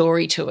no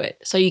story to it,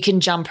 so you can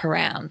jump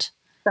around.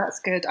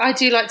 That's good. I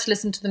do like to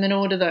listen to them in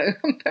order, though.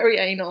 I'm very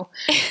anal.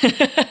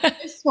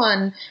 This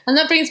one. And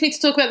that brings me to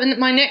talk about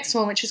my next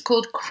one, which is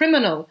called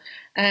Criminal.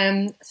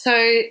 The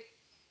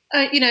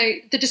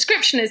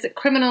description is that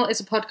Criminal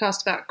is a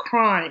podcast about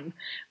crime,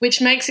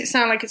 which makes it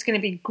sound like it's going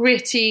to be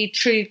gritty,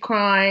 true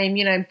crime,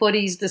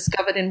 bodies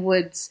discovered in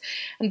woods.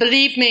 And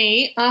believe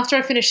me, after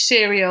I finished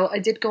Serial, I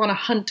did go on a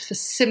hunt for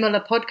similar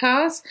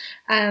podcasts.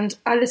 And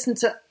I listened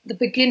to the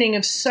beginning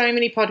of so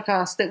many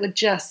podcasts that were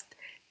just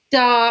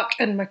dark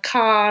and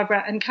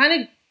macabre and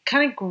kind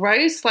of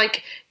gross,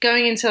 like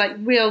going into like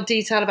real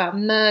detail about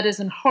murders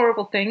and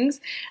horrible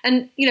things.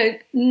 And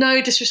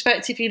no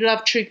disrespect if you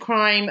love true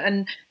crime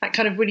and that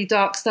kind of really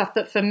dark stuff,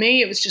 but for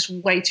me it was just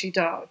way too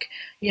dark.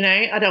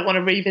 I don't want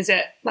to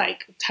revisit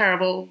like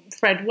terrible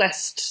Fred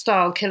West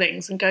style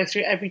killings and go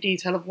through every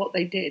detail of what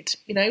they did,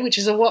 which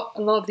is what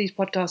a lot of these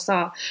podcasts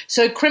are.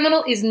 So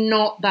Criminal is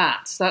not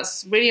that. So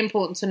that's really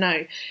important to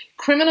know.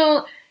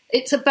 Criminal,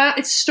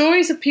 it's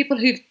stories of people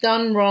who've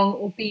done wrong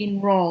or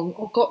been wrong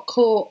or got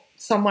caught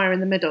somewhere in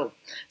the middle.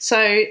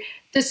 So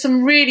there's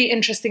some really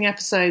interesting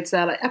episodes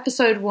there. Like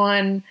episode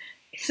 1,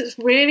 it's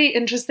really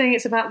interesting.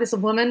 It's about this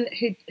woman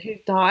who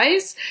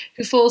dies,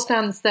 who falls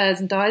down the stairs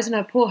and dies, and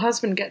her poor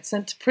husband gets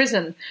sent to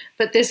prison.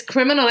 But this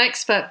criminal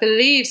expert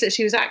believes that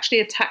she was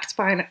actually attacked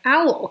by an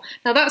owl.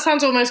 Now that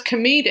sounds almost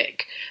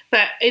comedic,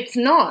 but it's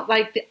not.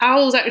 Like the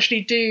owls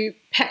actually do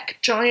peck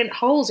giant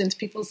holes into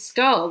people's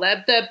skull.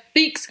 Their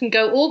beaks can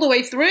go all the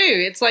way through.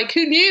 It's like,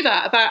 who knew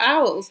that about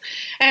owls?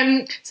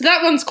 So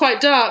that one's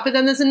quite dark. But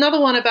then there's another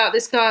one about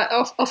this guy,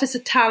 Officer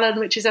Talon,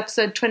 which is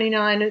episode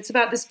 29. And it's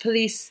about this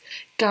police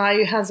guy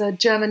who has a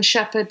German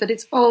Shepherd, but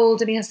it's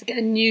old and he has to get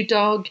a new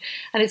dog.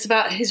 And it's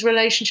about his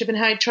relationship and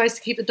how he tries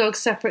to keep the dog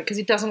separate because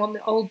he doesn't want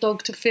the old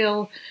dog to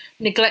feel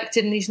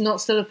neglected and he's not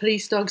still a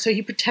police dog. So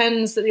he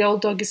pretends that the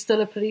old dog is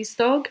still a police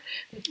dog.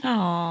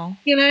 Oh,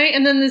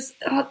 And then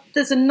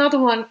there's another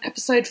one,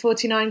 episode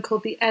 49,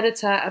 called The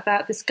Editor,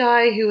 about this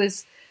guy who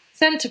was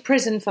sent to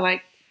prison for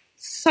like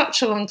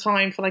such a long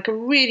time for like a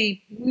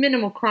really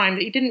minimal crime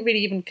that he didn't really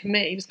even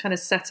commit. He was kind of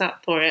set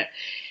up for it.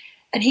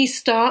 And he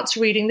starts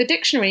reading the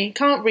dictionary. He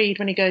can't read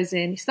when he goes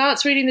in. He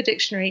starts reading the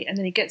dictionary and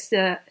then he gets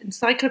the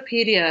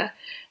encyclopedia,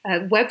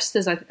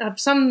 Webster's,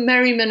 some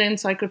Merriman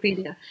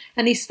encyclopedia,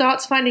 and he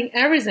starts finding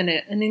errors in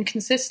it and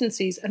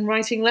inconsistencies and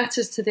writing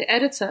letters to the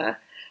editor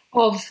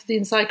of the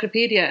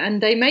encyclopedia,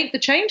 and they make the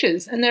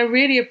changes and they're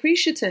really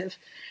appreciative.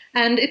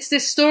 And it's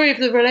this story of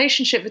the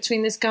relationship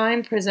between this guy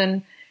in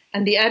prison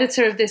and the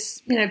editor of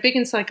this, big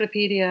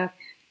encyclopedia.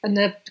 And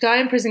the guy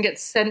in prison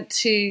gets sent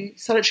to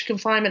solitary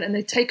confinement and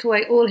they take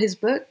away all his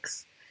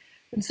books.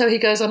 And so he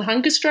goes on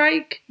hunger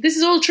strike. This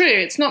is all true.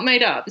 It's not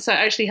made up. It's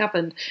actually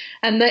happened.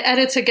 And the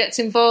editor gets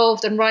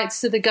involved and writes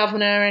to the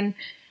governor and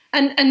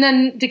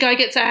then the guy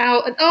gets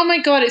out. And oh my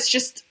God,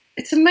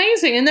 it's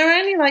amazing. And they're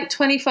only like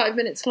 25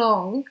 minutes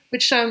long,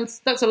 which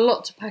that's a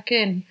lot to pack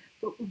in.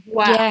 But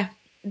wow. Yeah.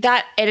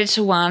 That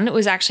editor one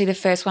was actually the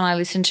first one I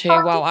listened to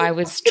while I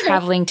was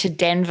traveling to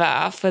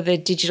Denver for the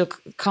Digital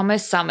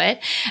Commerce Summit.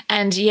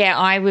 And yeah,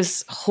 I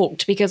was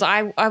hooked because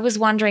I was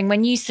wondering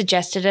when you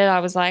suggested it, I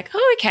was like,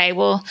 oh, okay,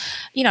 well,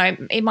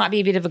 it might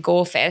be a bit of a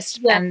gore fest.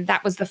 Yeah. And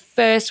that was the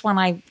first one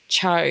I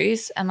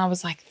chose. And I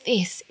was like,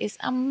 this is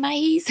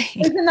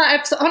amazing. Isn't that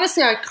episode?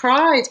 Honestly, I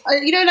cried.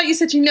 Like you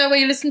said, where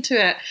you listened to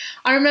it.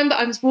 I remember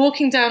I was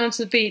walking down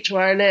onto the beach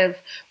where I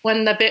live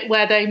when the bit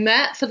where they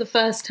met for the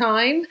first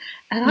time.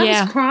 And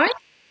I was crying.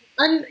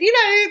 And,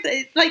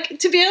 like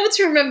to be able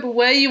to remember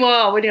where you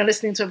are when you're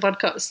listening to a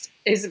podcast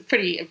is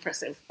pretty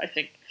impressive, I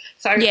think.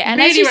 So yeah, and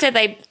really, as you said,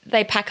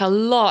 they pack a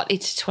lot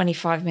into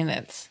 25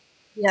 minutes.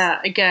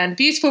 Yeah, again,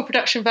 beautiful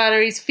production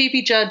values.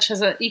 Phoebe Judge has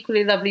an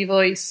equally lovely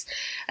voice.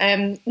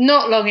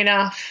 Not long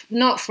enough,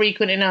 not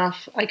frequent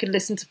enough. I could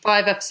listen to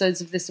 5 episodes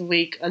of this a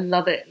week. I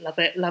love it, love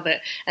it, love it.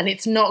 And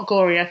it's not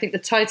gory. I think the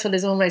title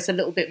is almost a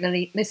little bit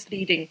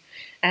misleading.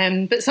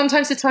 But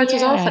sometimes the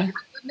titles are funny.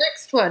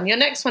 Your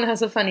next one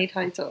has a funny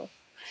title.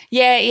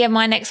 Yeah.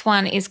 My next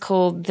one is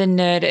called The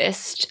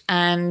Nerdist,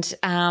 and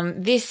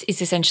this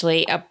is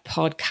essentially a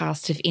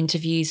podcast of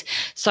interviews.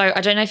 So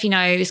I don't know if you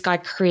know this guy,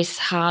 Chris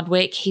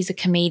Hardwick. He's a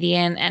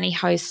comedian and he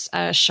hosts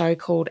a show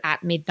called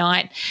At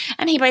Midnight,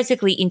 and he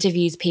basically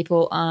interviews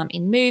people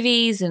in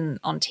movies and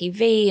on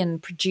TV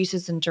and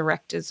producers and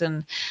directors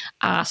and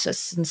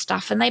artists and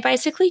stuff, and they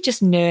basically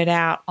just nerd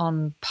out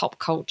on pop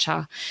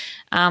culture.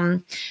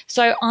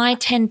 So I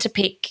tend to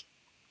pick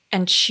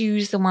and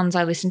choose the ones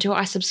I listen to.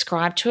 I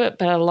subscribe to it,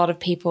 but a lot of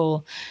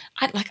people,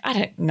 I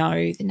don't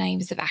know the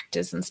names of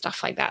actors and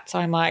stuff like that. So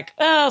I'm like,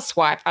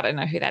 swipe. I don't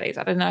know who that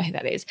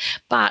is.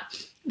 But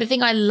the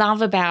thing I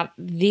love about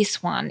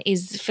this one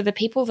is for the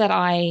people that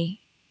I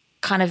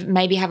kind of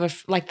maybe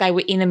have they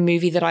were in a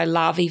movie that I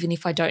love, even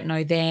if I don't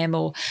know them,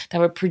 or they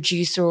were a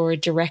producer or a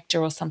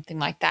director or something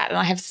like that, and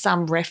I have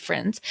some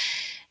reference.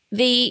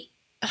 They're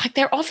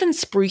often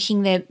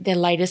spruiking their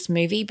latest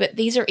movie, but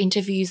these are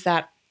interviews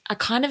that are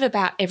kind of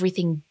about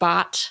everything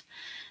but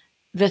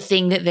the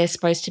thing that they're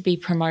supposed to be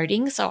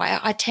promoting. So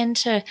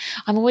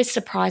I'm always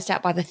surprised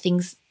by the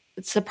things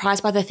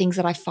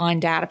that I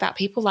find out about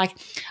people, like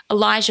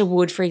Elijah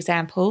Wood, for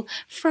example,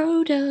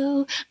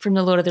 Frodo from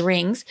The Lord of the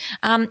Rings.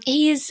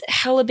 He is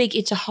hella big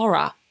into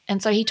horror.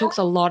 And so he talks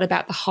a lot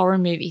about the horror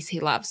movies he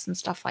loves and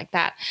stuff like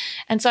that.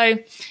 And so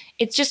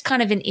it's just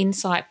kind of an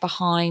insight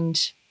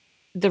behind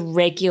the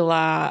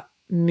regular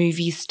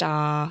movie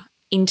star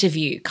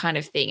interview kind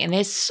of thing. And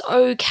they're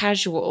so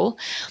casual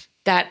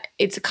that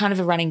it's a kind of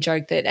a running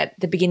joke that at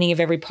the beginning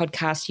of every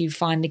podcast you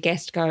find the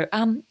guest go,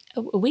 are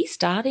we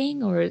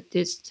starting, or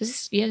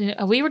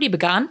are we already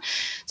begun?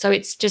 So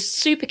it's just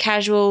super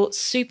casual,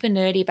 super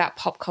nerdy about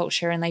pop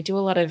culture, and they do a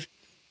lot of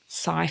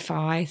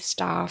sci-fi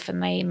stuff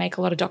and they make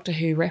a lot of Doctor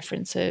Who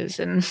references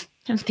and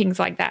things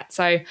like that.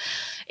 So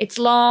it's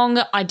long.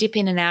 I dip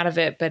in and out of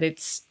it, but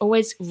it's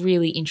always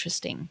really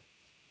interesting.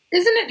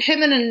 Isn't it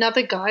him and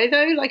another guy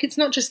though? Like it's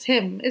not just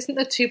him. Isn't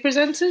there 2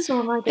 presenters? Or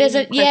am I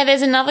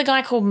there's another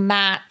guy called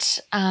Matt,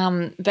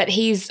 but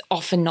he's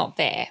often not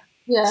there.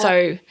 Yeah.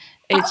 So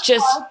it's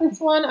just this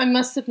one, I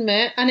must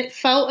admit, and it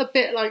felt a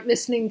bit like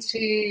listening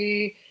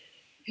to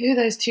who are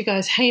those two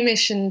guys?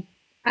 Hamish and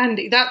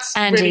Andy. That's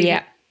Andy, really,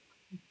 yeah.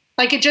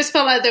 like, it just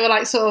felt like they were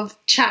like sort of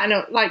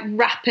chatting, like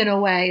rapping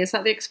away. Is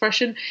that the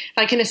expression?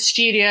 Like in a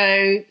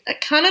studio, a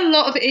kind of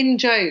lot of in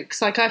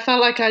jokes. Like I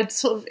felt like I'd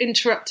sort of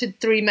interrupted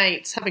three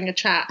mates having a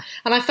chat.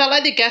 And I felt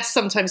like the guests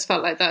sometimes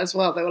felt like that as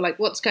well. They were like,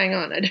 what's going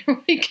on? I don't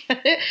really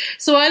get it.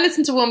 So I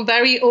listened to one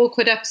very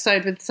awkward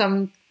episode with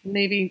some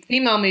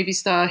female movie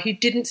star who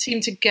didn't seem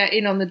to get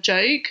in on the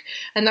joke,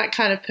 and that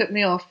kind of put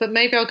me off. But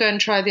maybe I'll go and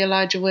try the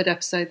Elijah Wood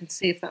episode and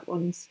see if that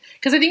one's,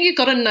 because I think you've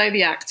got to know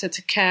the actor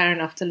to care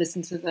enough to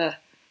listen to the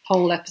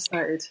whole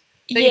episode.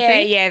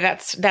 Yeah,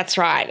 that's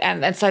right.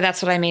 And so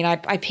that's what I mean. I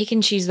pick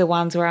and choose the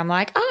ones where I'm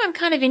like, oh, I'm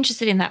kind of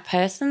interested in that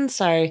person.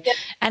 So, Yeah.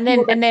 and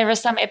there are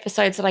some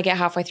episodes that I get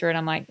halfway through and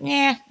I'm like,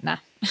 nah. Yeah.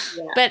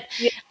 But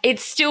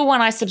it's still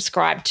one I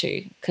subscribe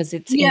to because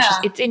it's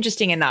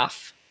interesting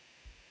enough.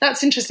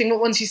 That's interesting.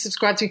 What ones you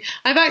subscribe to?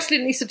 I've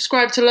accidentally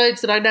subscribed to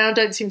loads that I now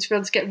don't seem to be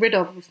able to get rid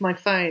of with my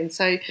phone.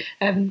 So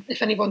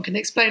if anyone can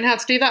explain how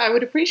to do that, I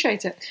would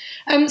appreciate it.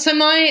 So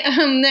my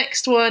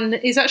next one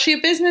is actually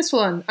a business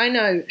one. I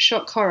know,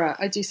 shock horror.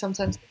 I do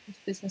sometimes listen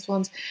to business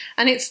ones.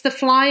 And it's the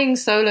Flying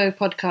Solo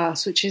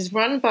podcast, which is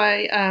run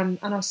by an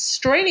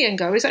Australian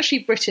guy. He's actually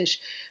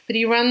British, but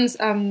he runs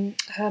a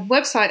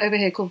website over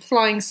here called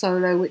Flying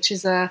Solo, which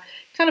is a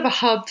kind of a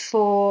hub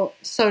for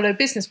solo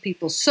business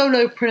people,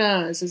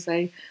 solopreneurs, as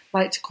they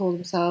like to call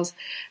themselves.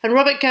 And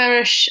Robert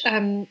Garish,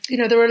 there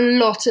are a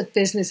lot of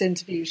business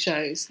interview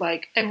shows.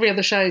 Like every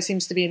other show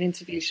seems to be an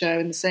interview show,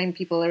 and the same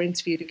people are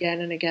interviewed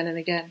again and again and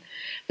again.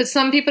 But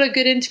some people are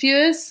good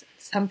interviewers,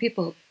 some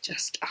people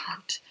just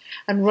aren't.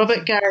 And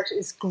Robert Garish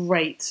is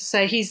great.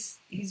 So his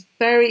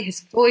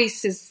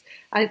voice is,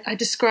 I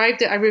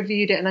described it, I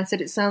reviewed it, and I said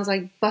it sounds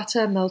like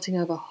butter melting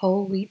over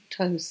whole wheat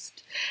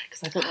toast,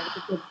 because I thought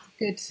that was a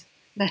good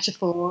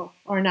metaphor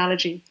or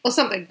analogy or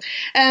something.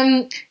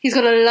 He's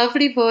got a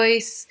lovely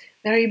voice,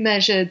 very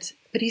measured,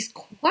 but he's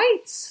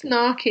quite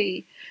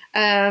snarky.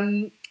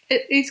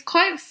 It's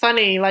quite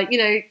funny. Like,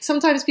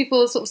 sometimes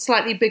people sort of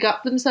slightly big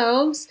up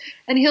themselves,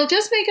 and he'll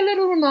just make a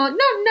little remark,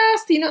 not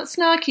nasty, not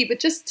snarky, but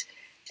just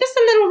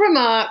a little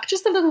remark,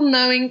 just a little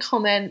knowing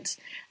comment.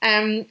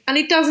 And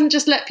he doesn't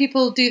just let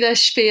people do their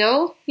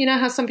spiel. You know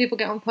how some people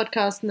get on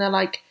podcasts and they're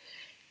like,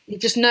 you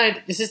just know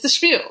that this is the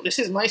spiel. This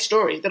is my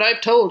story that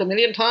I've told a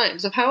million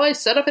times of how I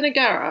set up in a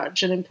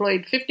garage and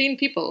employed 15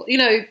 people. You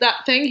know,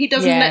 that thing. He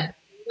doesn't let them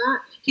do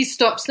that. He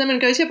stops them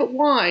and goes, yeah, but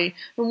why?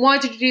 And why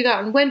did you do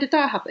that? And when did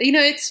that happen?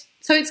 It's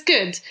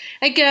good.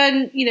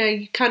 Again,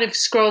 you kind of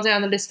scroll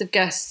down the list of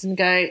guests and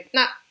go,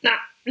 nah.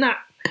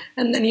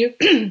 And then you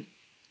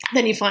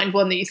then you find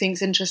one that you think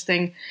is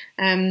interesting.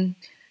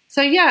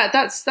 So yeah,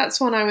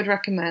 that's one I would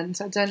recommend.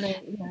 I don't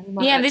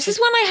know. This is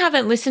one I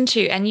haven't listened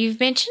to, and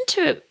you've mentioned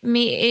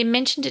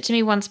it to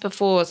me once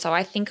before. So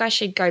I think I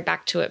should go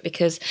back to it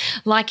because,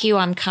 like you,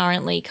 I'm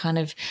currently kind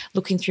of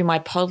looking through my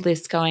pod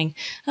list, going,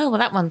 oh well,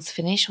 that one's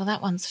finished, or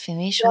that one's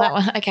finished, or that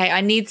one. Okay,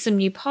 I need some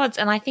new pods,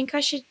 and I think I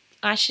should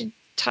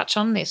touch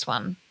on this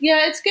one.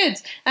 Yeah, it's good,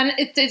 and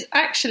it's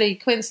actually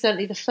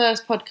coincidentally the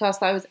first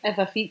podcast I was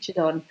ever featured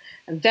on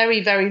a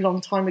very, very long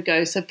time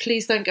ago. So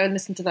please don't go and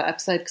listen to that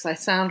episode because I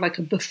sound like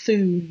a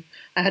buffoon.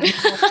 I had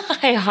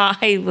I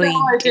highly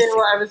no idea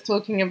what I was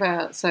talking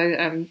about.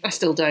 So I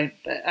still don't,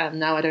 but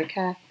now I don't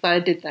care. But I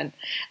did then.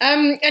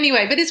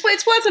 Anyway, but it's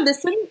worth a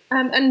listen.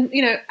 And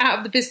out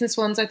of the business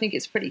ones, I think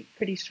it's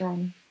pretty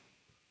strong.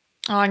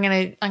 Oh, I'm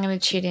gonna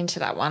tune into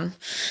that one.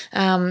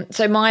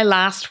 So my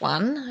last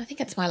one, I think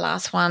it's my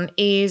last one,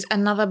 is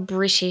another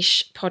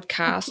British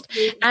podcast,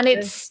 and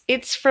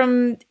it's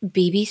from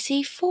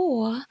BBC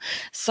Four.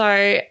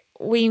 So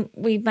we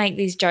make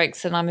these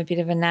jokes, and I'm a bit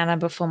of a nana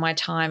before my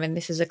time, and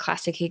this is a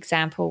classic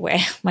example where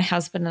my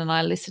husband and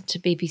I listen to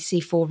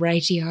BBC Four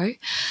radio,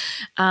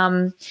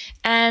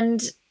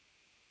 and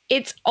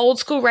it's old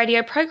school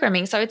radio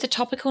programming. So it's a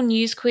topical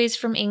news quiz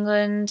from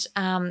England.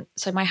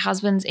 So my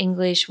husband's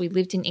English. We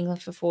lived in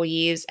England for 4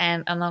 years,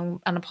 and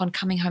upon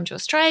coming home to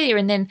Australia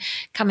and then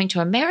coming to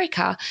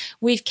America,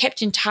 we've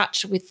kept in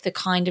touch with the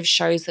kind of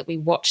shows that we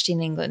watched in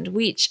England,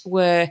 which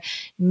were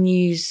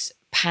news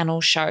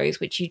panel shows,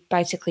 which you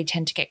basically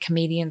tend to get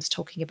comedians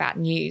talking about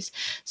news.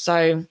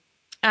 So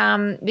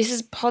this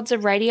is Pod's a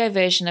radio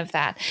version of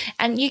that.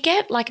 And you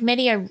get like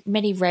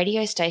many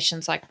radio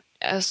stations like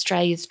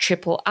Australia's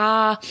Triple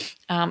R,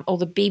 or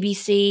the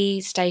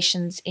BBC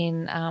stations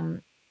in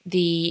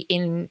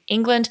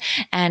England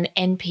and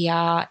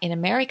NPR in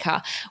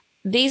America.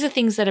 These are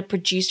things that are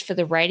produced for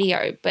the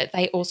radio, but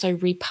they also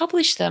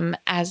republish them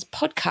as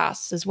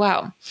podcasts as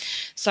well.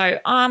 So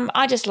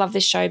I just love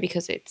this show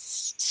because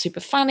it's super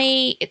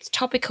funny, it's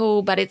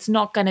topical, but it's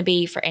not going to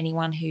be for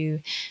anyone who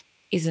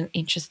isn't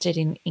interested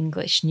in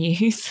English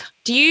news.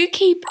 Do you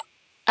keep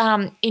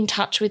in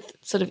touch with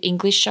sort of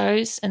English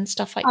shows and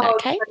stuff like that,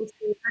 Kate?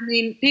 I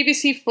mean,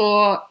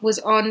 BBC4 was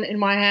on in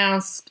my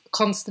house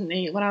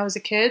constantly when I was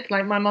a kid.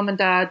 Like my mum and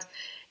dad,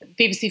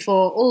 BBC4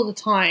 all the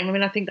time. I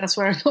mean, I think that's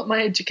where I got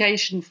my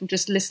education, from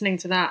just listening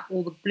to that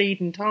all the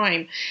bleeding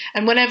time.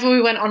 And whenever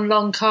we went on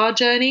long car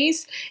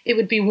journeys, it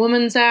would be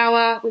Woman's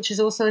Hour, which is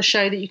also a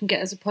show that you can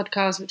get as a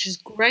podcast, which is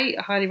great.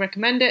 I highly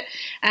recommend it.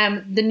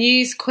 The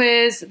News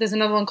Quiz. There's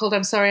another one called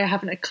I'm Sorry, I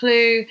Haven't a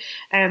Clue.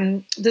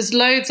 There's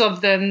loads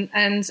of them.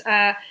 And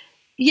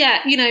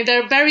yeah,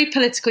 they're very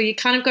political. You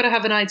kind of got to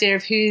have an idea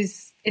of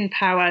who's in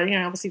power.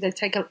 Obviously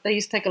they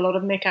used to take a lot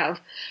of mick out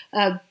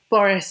of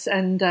Boris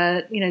and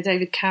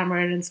David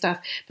Cameron and stuff,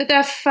 but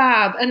they're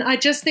fab. And I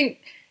just think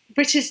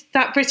British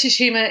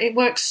humour, it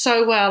works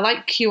so well.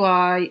 Like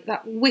QI,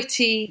 that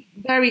witty,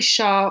 very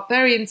sharp,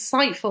 very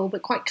insightful,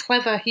 but quite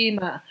clever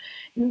humour,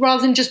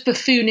 rather than just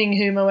buffooning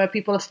humour where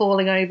people are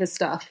falling over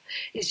stuff.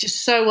 It's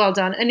just so well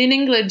done. And in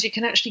England, you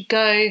can actually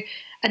go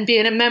and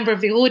being a member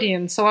of the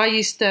audience. So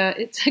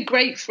it's a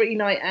great free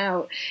night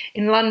out.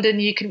 In London,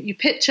 you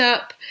pitch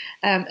up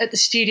at the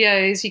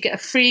studios, you get a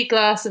free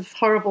glass of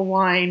horrible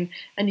wine,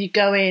 and you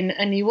go in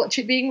and you watch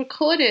it being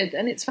recorded,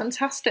 and it's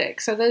fantastic.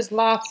 So those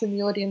laughs in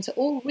the audience are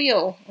all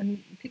real,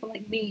 and people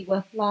like me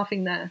were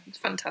laughing there. It's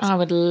fantastic. I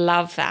would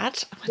love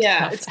that.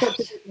 It's got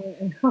to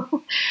be.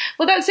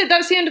 Well, that's it.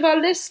 That's the end of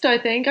our list, I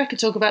think. I could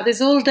talk about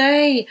this all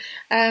day.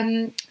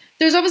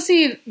 There's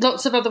obviously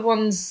lots of other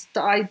ones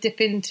that I dip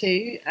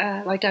into.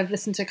 Like I've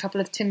listened to a couple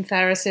of Tim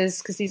Ferriss's,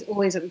 because he's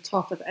always at the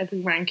top of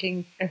every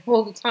ranking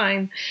all the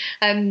time.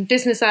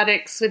 Business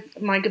Addicts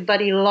with my good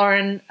buddy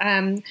Lauren.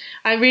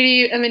 I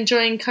really am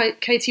enjoying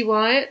Katie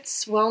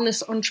Wyatt's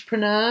Wellness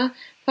Entrepreneur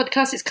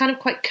podcast. It's kind of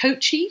quite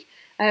coachy,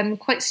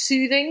 quite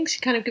soothing. She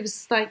kind of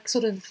gives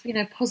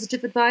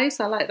positive advice.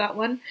 I like that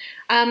one.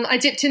 I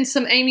dipped into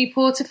some Amy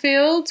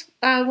Porterfield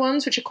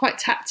ones, which are quite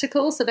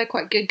tactical, so they're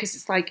quite good because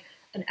it's like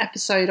an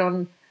episode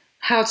on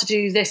how to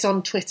do this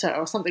on Twitter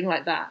or something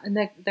like that, and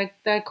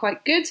they're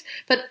quite good.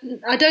 But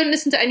I don't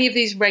listen to any of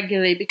these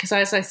regularly because,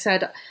 as I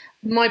said,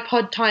 my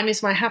pod time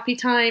is my happy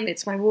time.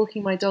 It's my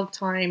walking my dog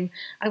time.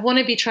 I want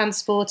to be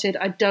transported.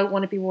 I don't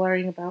want to be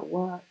worrying about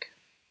work.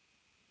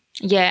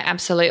 Yeah,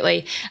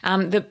 absolutely.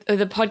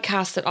 The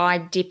podcasts that I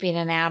dip in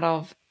and out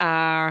of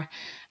are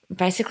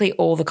basically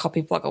all the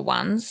Copy Blogger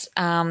ones,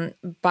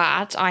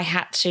 but I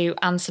had to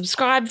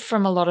unsubscribe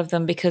from a lot of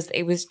them because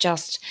it was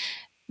just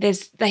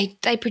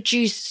they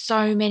produce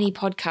so many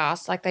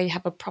podcasts, like they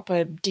have a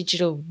proper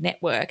digital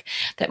network,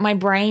 that my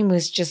brain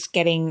was just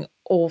getting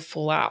all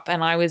full up.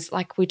 And I was,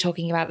 like we were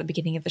talking about at the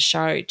beginning of the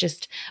show,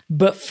 just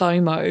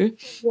FOMO.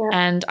 Yeah.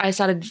 And I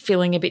started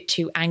feeling a bit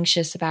too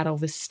anxious about all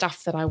this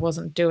stuff that I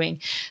wasn't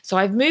doing. So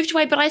I've moved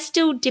away, but I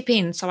still dip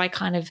in. So I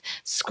kind of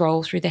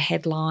scroll through the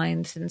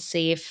headlines and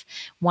see if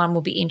one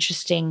will be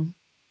interesting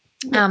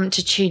to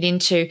tune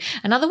into.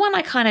 Another one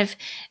I kind of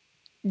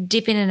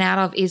dip in and out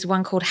of is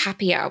one called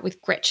Happier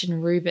with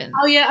Gretchen Rubin.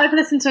 Oh yeah, I've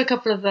listened to a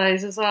couple of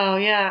those as well.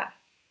 Yeah.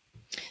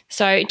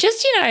 So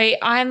just,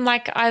 I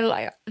like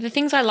the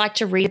things I like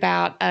to read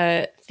about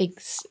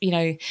things,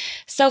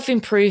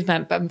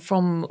 self-improvement, but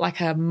from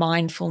like a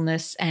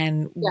mindfulness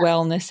and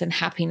wellness and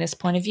happiness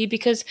point of view,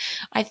 because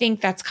I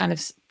think that's kind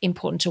of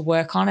important to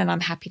work on, and I'm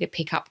happy to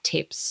pick up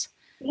tips.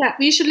 Yeah,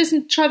 you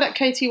should try that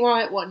Katie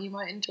Wyatt one. You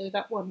might enjoy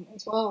that one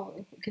as well,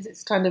 because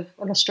it's kind of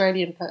an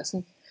Australian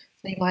person.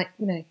 So you might,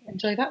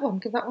 enjoy that one.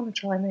 Give that one a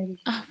try, maybe.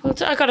 Oh, well,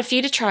 I've got a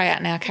few to try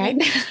out now,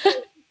 Kate.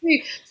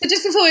 So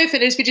just before we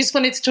finish, we just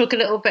wanted to talk a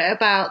little bit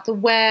about the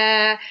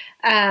where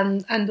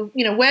and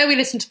where we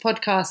listen to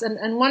podcasts.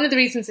 And one of the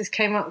reasons this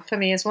came up for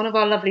me is one of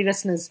our lovely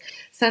listeners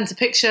sent a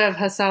picture of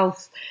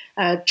herself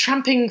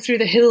tramping through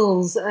the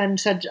hills and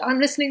said, "I'm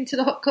listening to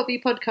the Hot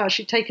Copy podcast."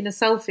 She'd taken a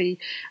selfie.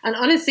 And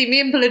honestly, me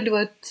and Belinda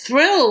were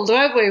thrilled,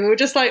 weren't we? We were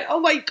just like, oh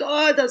my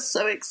God, that's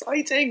so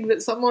exciting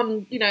that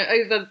someone,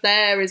 over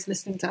there is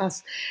listening to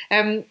us.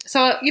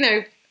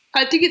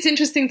 I think it's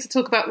interesting to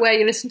talk about where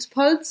you listen to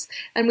pods,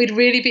 and we'd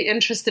really be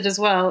interested as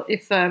well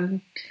if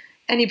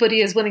anybody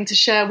is willing to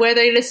share where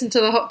they listen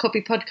to the Hot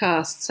Copy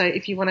podcast. So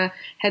if you want to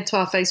head to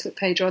our Facebook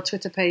page or our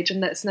Twitter page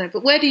and let us know.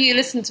 But where do you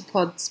listen to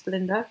pods,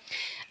 Belinda?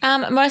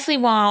 Mostly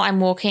while I'm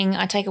walking.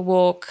 I take a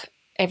walk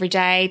every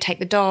day, take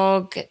the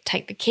dog,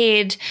 take the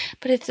kid,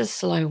 but it's a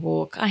slow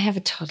walk. I have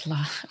a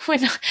toddler.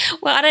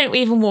 I don't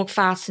even walk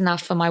fast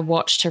enough for my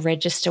watch to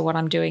register what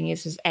I'm doing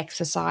is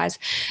exercise.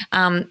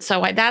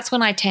 So that's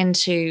when I tend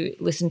to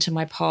listen to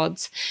my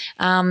pods.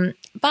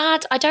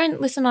 But I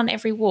don't listen on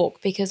every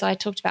walk, because I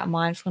talked about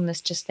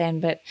mindfulness just then,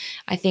 but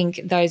I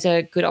think those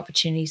are good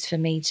opportunities for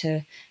me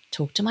to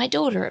talk to my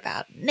daughter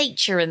about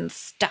nature and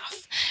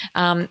stuff.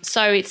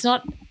 So it's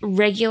not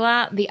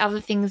regular. The other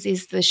things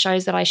is the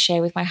shows that I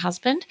share with my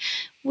husband.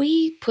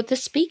 We put the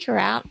speaker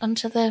out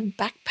onto the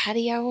back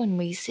patio and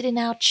we sit in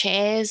our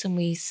chairs and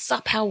we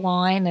sup our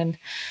wine and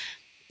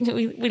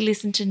we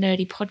listen to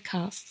nerdy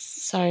podcasts.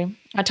 So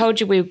I told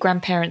you we were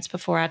grandparents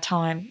before our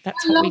time.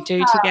 That's what we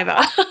do together.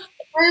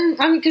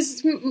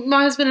 Because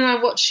my husband and I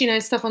watch,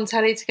 stuff on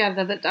telly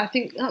together. But I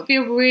think that'd be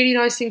a really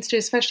nice thing to do,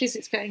 especially as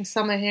it's getting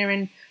summer here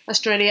in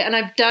Australia. And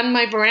I've done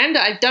my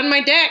veranda. I've done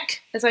my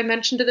deck, as I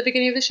mentioned at the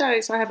beginning of the show.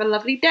 So I have a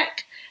lovely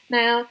deck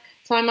now.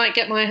 So I might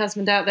get my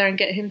husband out there and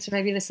get him to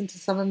maybe listen to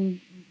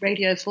some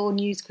Radio 4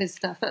 news quiz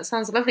stuff. That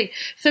sounds lovely.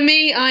 For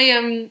me,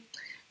 I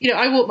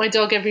walk my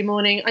dog every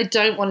morning. I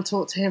don't want to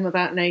talk to him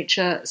about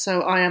nature, so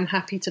I am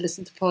happy to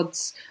listen to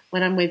pods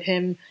when I'm with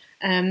him.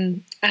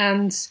 And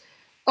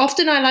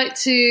often I like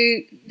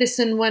to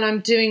listen when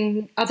I'm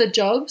doing other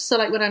jobs. So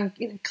like when I'm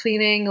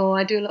cleaning, or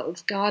I do a lot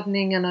of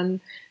gardening, and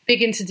I'm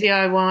big into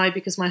DIY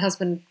because my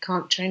husband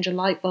can't change a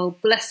light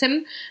bulb, bless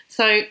him.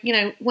 So,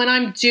 when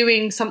I'm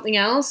doing something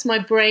else, my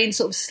brain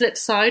sort of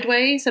slips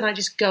sideways and I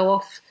just go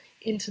off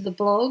into the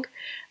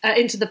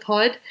into the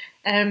pod.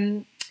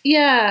 I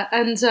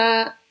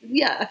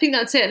think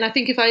that's it. And I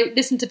think if I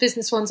listened to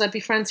business ones, I'd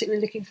be frantically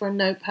looking for a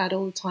notepad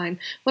all the time.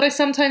 What I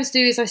sometimes do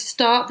is I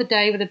start the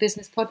day with a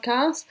business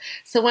podcast.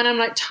 So when I'm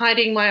like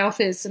tidying my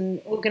office and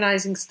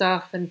organizing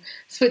stuff and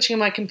switching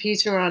my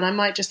computer on, I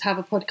might just have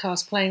a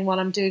podcast playing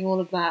while I'm doing all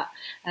of that.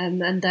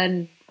 And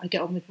then I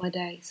get on with my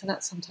day. So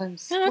that's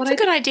sometimes that's a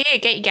good idea.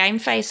 Get your game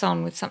face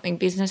on with something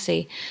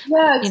businessy.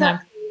 Yeah,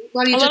 exactly.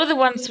 Well, a lot of the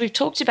ones we've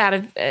talked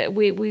about,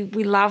 we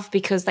love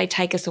because they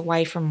take us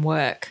away from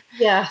work.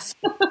 Yes.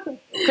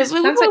 Because we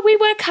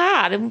work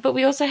hard, but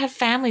we also have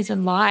families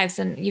and lives,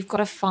 and you've got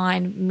to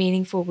find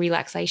meaningful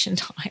relaxation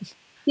time.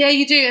 Yeah,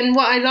 you do. And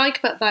what I like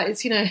about that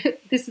is,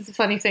 this is a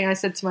funny thing I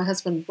said to my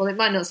husband. Well, it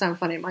might not sound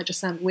funny. It might just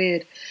sound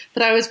weird.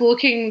 But I was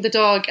walking the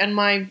dog and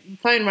my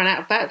phone ran out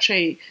of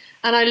battery.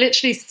 And I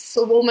literally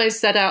sort of almost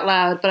said out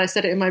loud, but I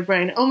said it in my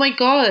brain, oh, my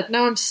God,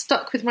 now I'm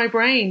stuck with my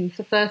brain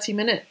for 30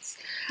 minutes.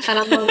 And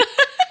I'm like,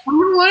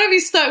 why have you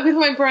stuck with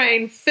my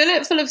brain? Fill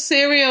it full of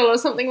cereal or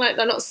something like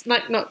that. Not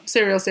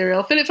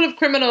cereal. Fill it full of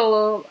Criminal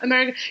or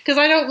American. Because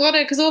I don't want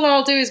to, because all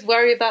I'll do is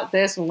worry about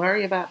this and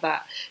worry about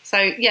that. So,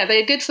 yeah,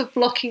 they're good for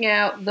blocking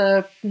out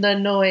the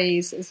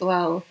noise as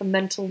well, the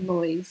mental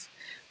noise,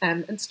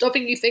 and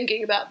stopping you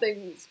thinking about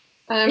things.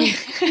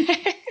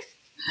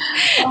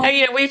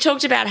 We've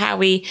talked about how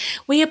we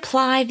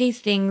apply these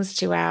things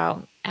to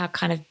our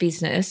kind of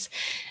business.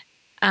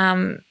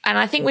 And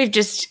I think we've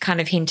just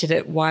kind of hinted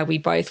at why we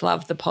both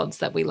love the pods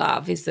that we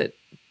love, is that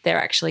they're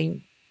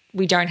actually,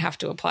 we don't have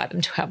to apply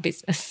them to our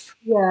business.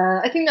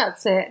 Yeah, I think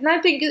that's it. And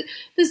I think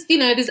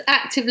there's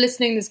active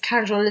listening, there's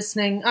casual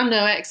listening. I'm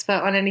no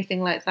expert on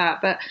anything like that,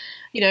 but,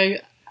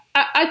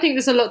 I think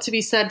there's a lot to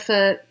be said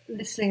for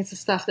listening to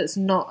stuff that's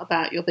not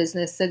about your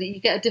business so that you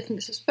get a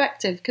different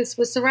perspective, because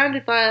we're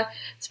surrounded by,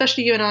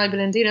 especially you and I,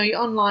 Belinda, you're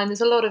online,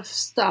 there's a lot of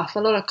stuff, a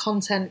lot of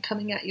content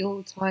coming at you all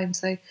the time.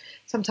 So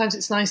sometimes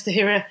it's nice to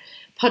hear a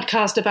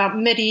podcast about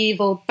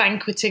medieval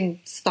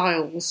banqueting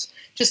styles,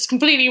 just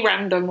completely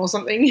random or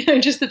something,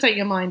 just to take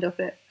your mind off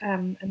it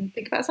and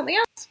think about something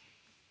else.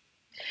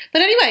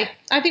 But anyway,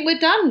 I think we're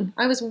done.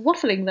 I was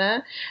waffling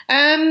there.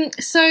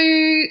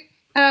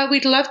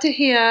 We'd love to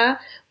hear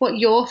what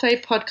your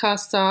fave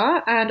podcasts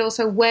are, and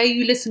also where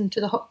you listen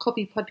to the Hot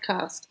Copy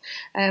podcast.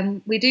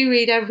 We do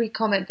read every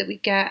comment that we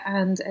get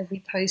and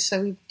every post,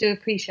 so we do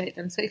appreciate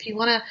them. So if you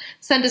want to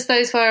send us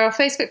those via our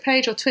Facebook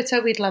page or Twitter,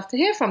 we'd love to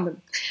hear from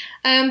them.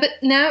 But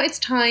now it's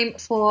time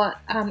for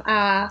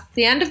the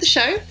end of the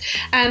show.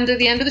 And at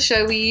the end of the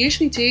show, we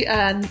usually do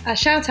a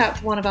shout out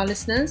for one of our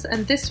listeners.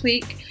 And this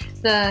week,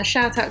 the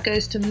shout out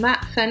goes to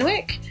Matt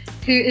Fenwick,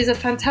 who is a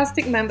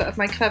fantastic member of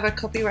my Clever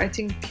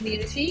Copywriting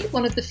community,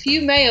 one of the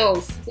few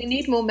males. We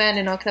need more men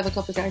in our Clever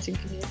Copywriting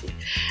community.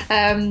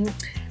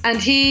 And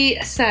he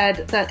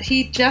said that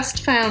he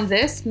just found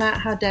this. Matt,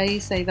 how dare you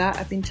say that?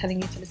 I've been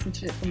telling you to listen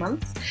to it for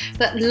months.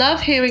 But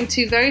love hearing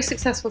two very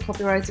successful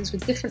copywriters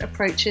with different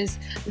approaches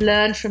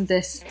learn from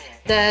this.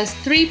 There's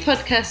 3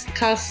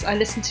 podcasts I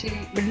listen to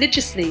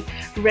religiously: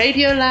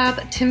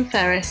 Radiolab, Tim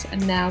Ferriss,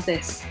 and now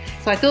this.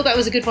 So I thought that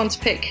was a good one to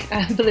pick,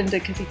 Belinda,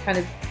 because he kind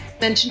of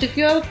mentioned a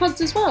few other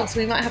pods as well, so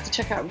we might have to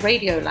check out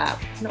Radiolab.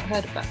 Not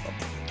heard of that one.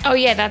 Oh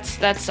yeah,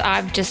 that's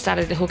I've just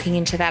started hooking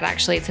into that.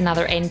 Actually, it's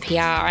another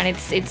NPR, and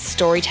it's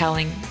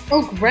storytelling.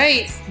 Oh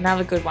great,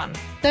 another good one.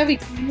 Very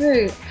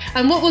good.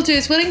 And what we'll do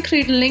is we'll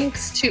include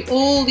links to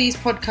all these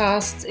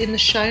podcasts in the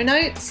show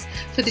notes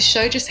for the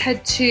show. Just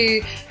head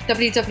to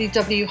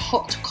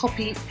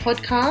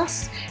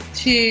www.hotcopypodcast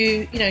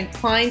to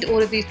find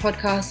all of these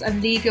podcasts and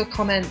leave your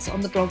comments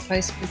on the blog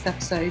post for this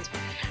episode.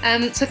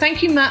 So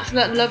thank you, Matt, for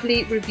that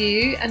lovely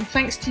review, and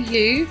thanks to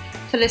you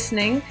for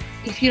listening.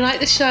 If you like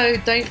the show,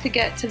 don't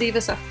forget to leave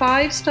us a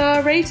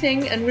 5-star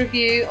rating and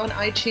review on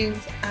iTunes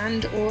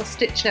and or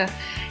Stitcher.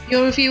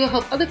 Your review will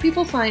help other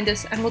people find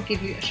us and we'll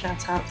give you a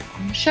shout out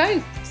on the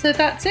show. So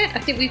that's it. I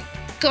think we've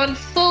gone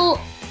full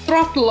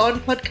throttle on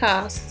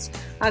podcasts.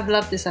 I've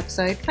loved this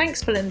episode.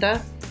 Thanks,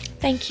 Belinda.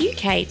 Thank you,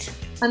 Kate.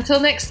 Until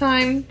next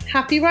time,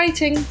 happy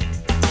writing.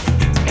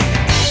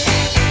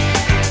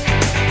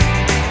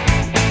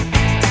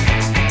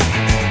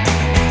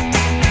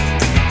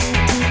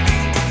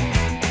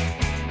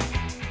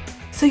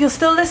 So you're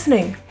still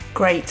listening?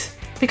 Great.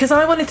 Because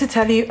I wanted to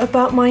tell you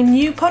about my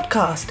new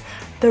podcast,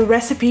 the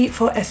Recipe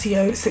for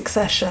SEO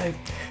Success show.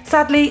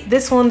 Sadly,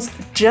 this one's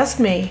just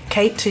me,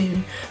 Kate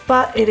Toon,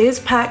 but it is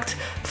packed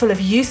full of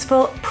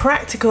useful,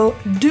 practical,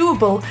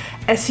 doable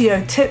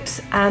SEO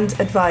tips and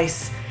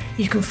advice.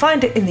 You can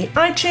find it in the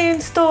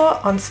iTunes store,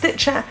 on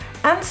Stitcher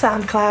and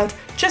SoundCloud.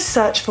 Just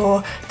search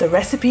for the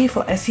Recipe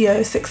for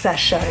SEO Success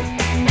show.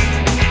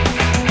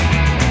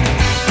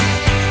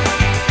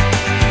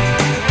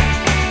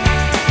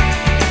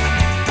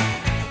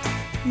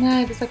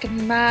 No, there's like a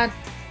mad,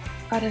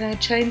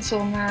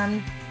 chainsaw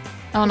man.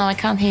 Oh no, I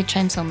can't hear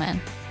Chainsaw Man.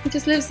 He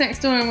just lives next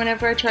door, and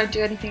whenever I try to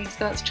do anything, he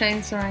starts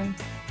chainsawing.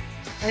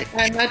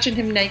 I imagine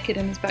him naked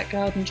in his back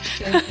garden just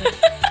chainsawing.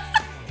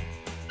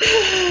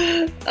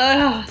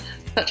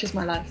 Such is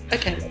my life.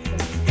 Okay, let's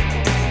go.